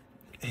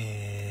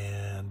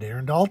 And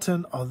Darren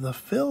Dalton of the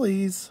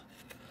Phillies.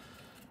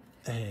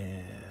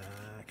 And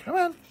come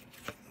on,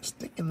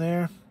 stick in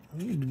there.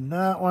 You do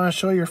not want to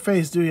show your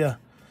face, do you?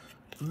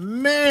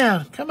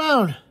 Man, come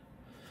on.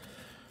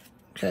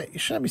 Okay, you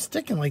shouldn't be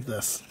sticking like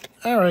this.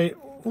 All right,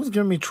 who's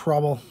giving me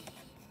trouble?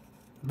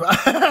 But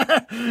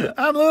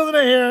I'm losing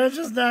it here. It's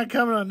just not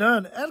coming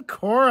undone. Ed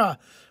Cora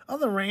of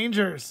the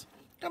Rangers.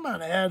 Come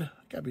on, Ed.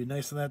 Gotta be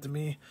nice than that to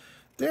me.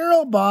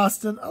 Daryl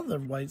Boston of the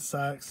White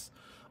Sox.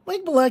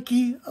 Mike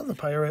Bilecki of the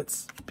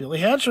Pirates. Billy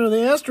Hatcher of the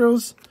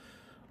Astros.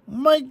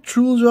 Mike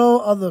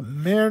Truljo of the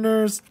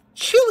Mariners.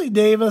 Chili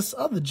Davis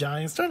of the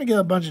Giants. Starting to get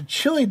a bunch of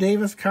Chili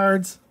Davis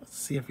cards. Let's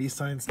see if he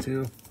signs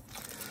too.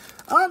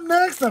 Up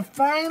next, the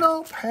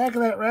final pack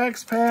of that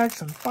Rex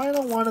Packs and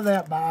final one of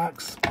that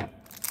box.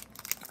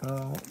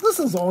 This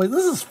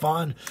is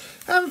fun.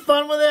 Having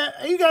fun with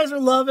it. You guys are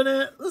loving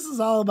it. This is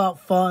all about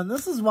fun.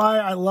 This is why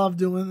I love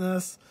doing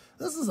this.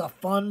 This is a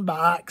fun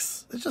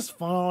box. It's just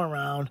fun all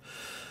around.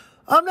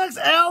 Up next,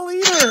 Al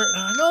Leader.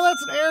 I know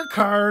that's an air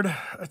card.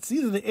 It's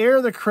either the air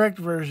or the correct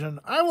version.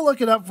 I will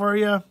look it up for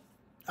you.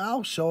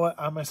 I'll show it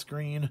on my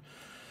screen.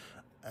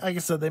 Like I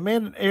said, they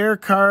made an air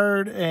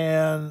card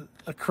and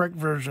a correct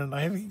version.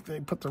 I think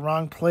they put the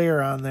wrong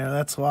player on there.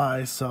 That's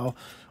why. So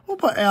we'll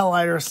put Al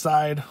Leader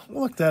aside.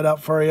 We'll look that up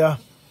for you.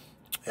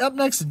 Up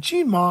next,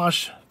 Gene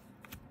Mosh.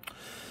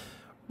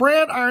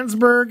 Brad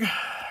Arnsberg.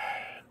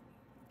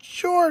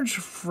 George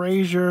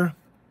Frazier.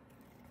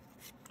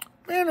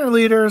 Mariner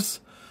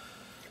Leaders.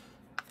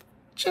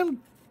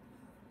 Jim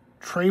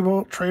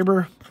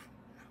Traber.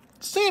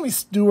 Sammy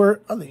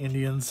Stewart of the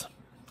Indians.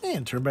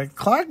 And turn back the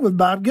clock with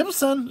Bob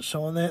Gibson,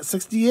 showing that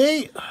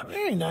 68.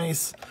 Very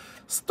nice.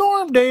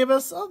 Storm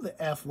Davis of the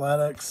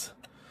Athletics.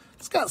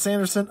 Scott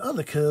Sanderson of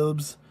the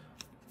Cubs.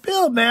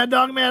 Bill Mad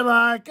Dog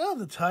Madlock of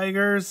the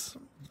Tigers.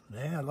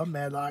 Yeah, I love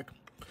Madlock.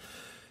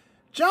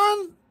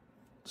 John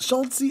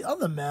Schultze of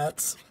the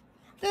Mets.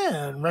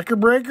 And Record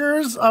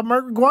Breakers of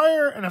Mark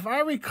McGuire. And if I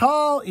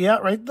recall, yeah,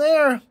 right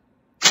there.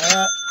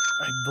 I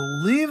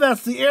believe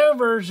that's the air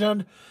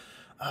version.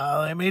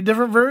 They made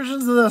different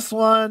versions of this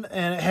one,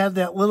 and it had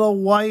that little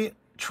white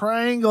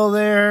triangle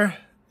there,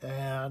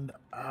 and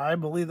I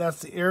believe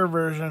that's the air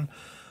version.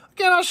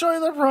 Again, I'll show you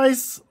the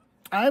price.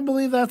 I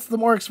believe that's the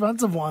more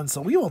expensive one,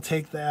 so we will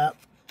take that.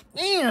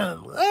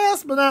 And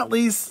last but not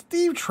least,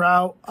 Steve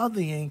Trout of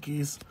the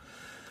Yankees.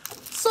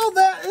 So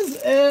that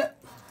is it.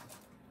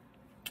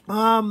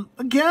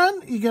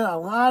 Again, you get a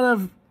lot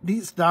of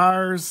neat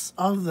stars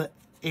of the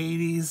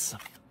 80s.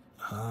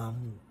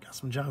 Got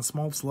some John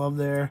Smoltz love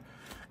there.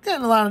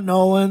 Getting a lot of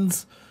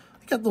Nolans.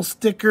 Got those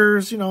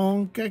stickers, you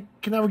know. Can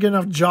never get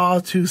enough Jaw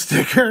 2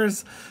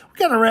 stickers. We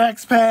got a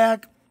Rax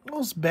pack.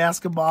 Most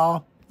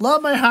basketball.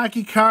 Love my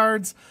hockey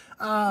cards.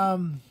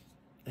 And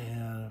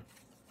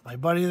my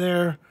buddy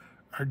there,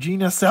 our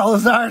Gina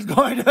Salazar is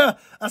going to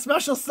a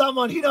special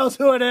someone. He knows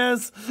who it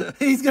is.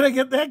 He's going to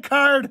get that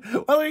card,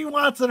 whether he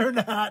wants it or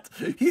not.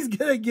 He's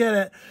going to get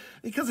it.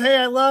 Because, hey,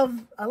 I love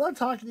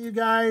talking to you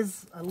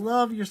guys. I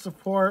love your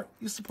support.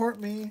 You support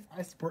me,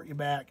 I support you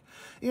back.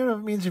 Even if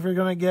it means if you're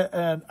going to get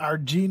an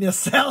Argina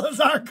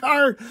Salazar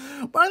card.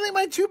 But I think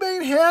my 2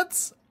 main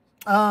hits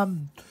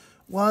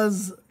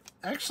was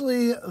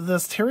actually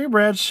this Terry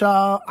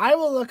Bradshaw. I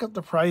will look up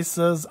the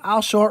prices.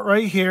 I'll show it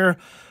right here.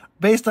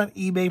 Based on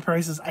eBay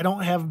prices, I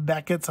don't have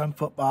Beckett's on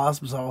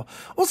footballs, so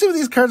we'll see what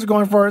these cards are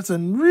going for. It's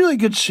in really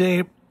good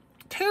shape.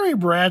 Terry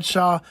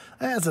Bradshaw,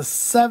 that has a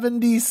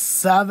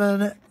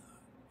 77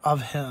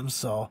 of him,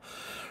 so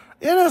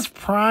in his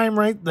prime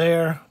right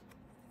there.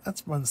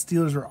 That's when the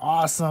Steelers were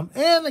awesome.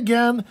 And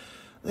again,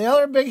 the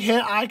other big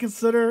hit I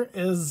consider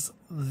is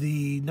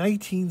the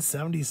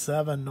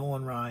 1977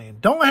 Nolan Ryan.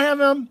 Don't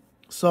have him,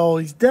 so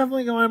he's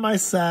definitely going in my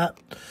set.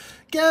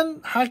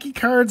 Again, hockey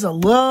cards I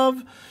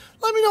love.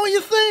 Let me know what you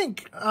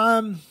think.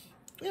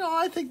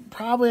 I think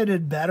probably I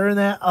did better in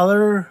that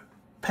other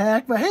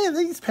pack. But hey,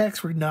 these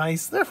packs were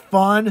nice. They're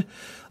fun.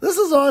 This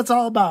is what it's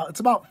all about.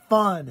 It's about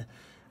fun.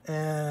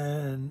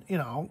 And,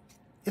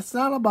 it's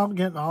not about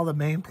getting all the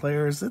main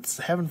players. It's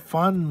having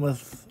fun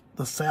with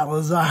the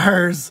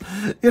Salazars,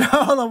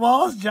 the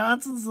Wallace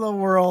Johnsons of the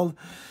world.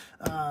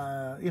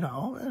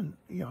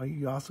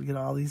 You also get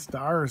all these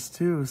stars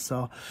too.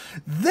 So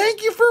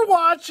thank you for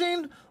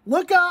watching.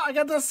 Look out. I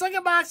got the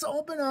second box to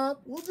open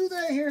up. We'll do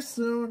that here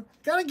soon.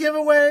 Got a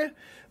giveaway.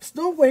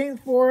 Still waiting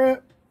for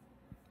it.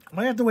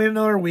 Might have to wait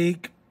another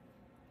week.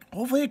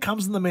 Hopefully it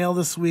comes in the mail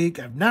this week.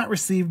 I've not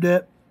received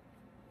it,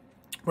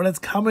 but it's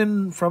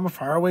coming from a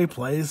faraway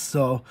place.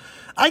 So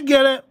I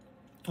get it.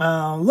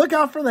 Look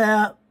out for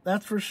that.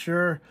 That's for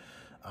sure.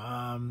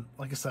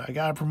 Like I said, I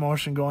got a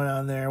promotion going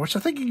on there, which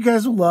I think you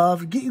guys will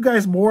love. Get you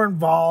guys more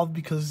involved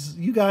because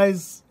you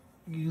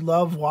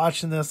love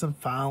watching this and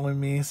following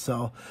me.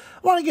 So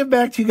I want to give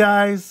back to you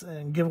guys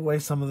and give away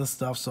some of this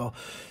stuff. So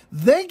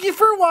thank you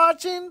for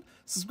watching.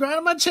 Subscribe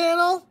to my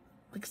channel.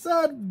 Like I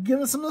said,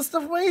 giving some of this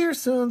stuff away here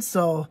soon.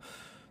 So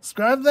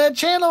subscribe to that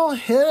channel.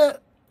 Hit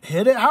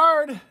it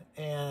hard.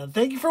 And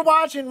thank you for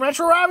watching.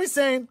 Retro Robbie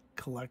saying,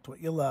 collect what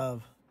you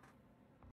love.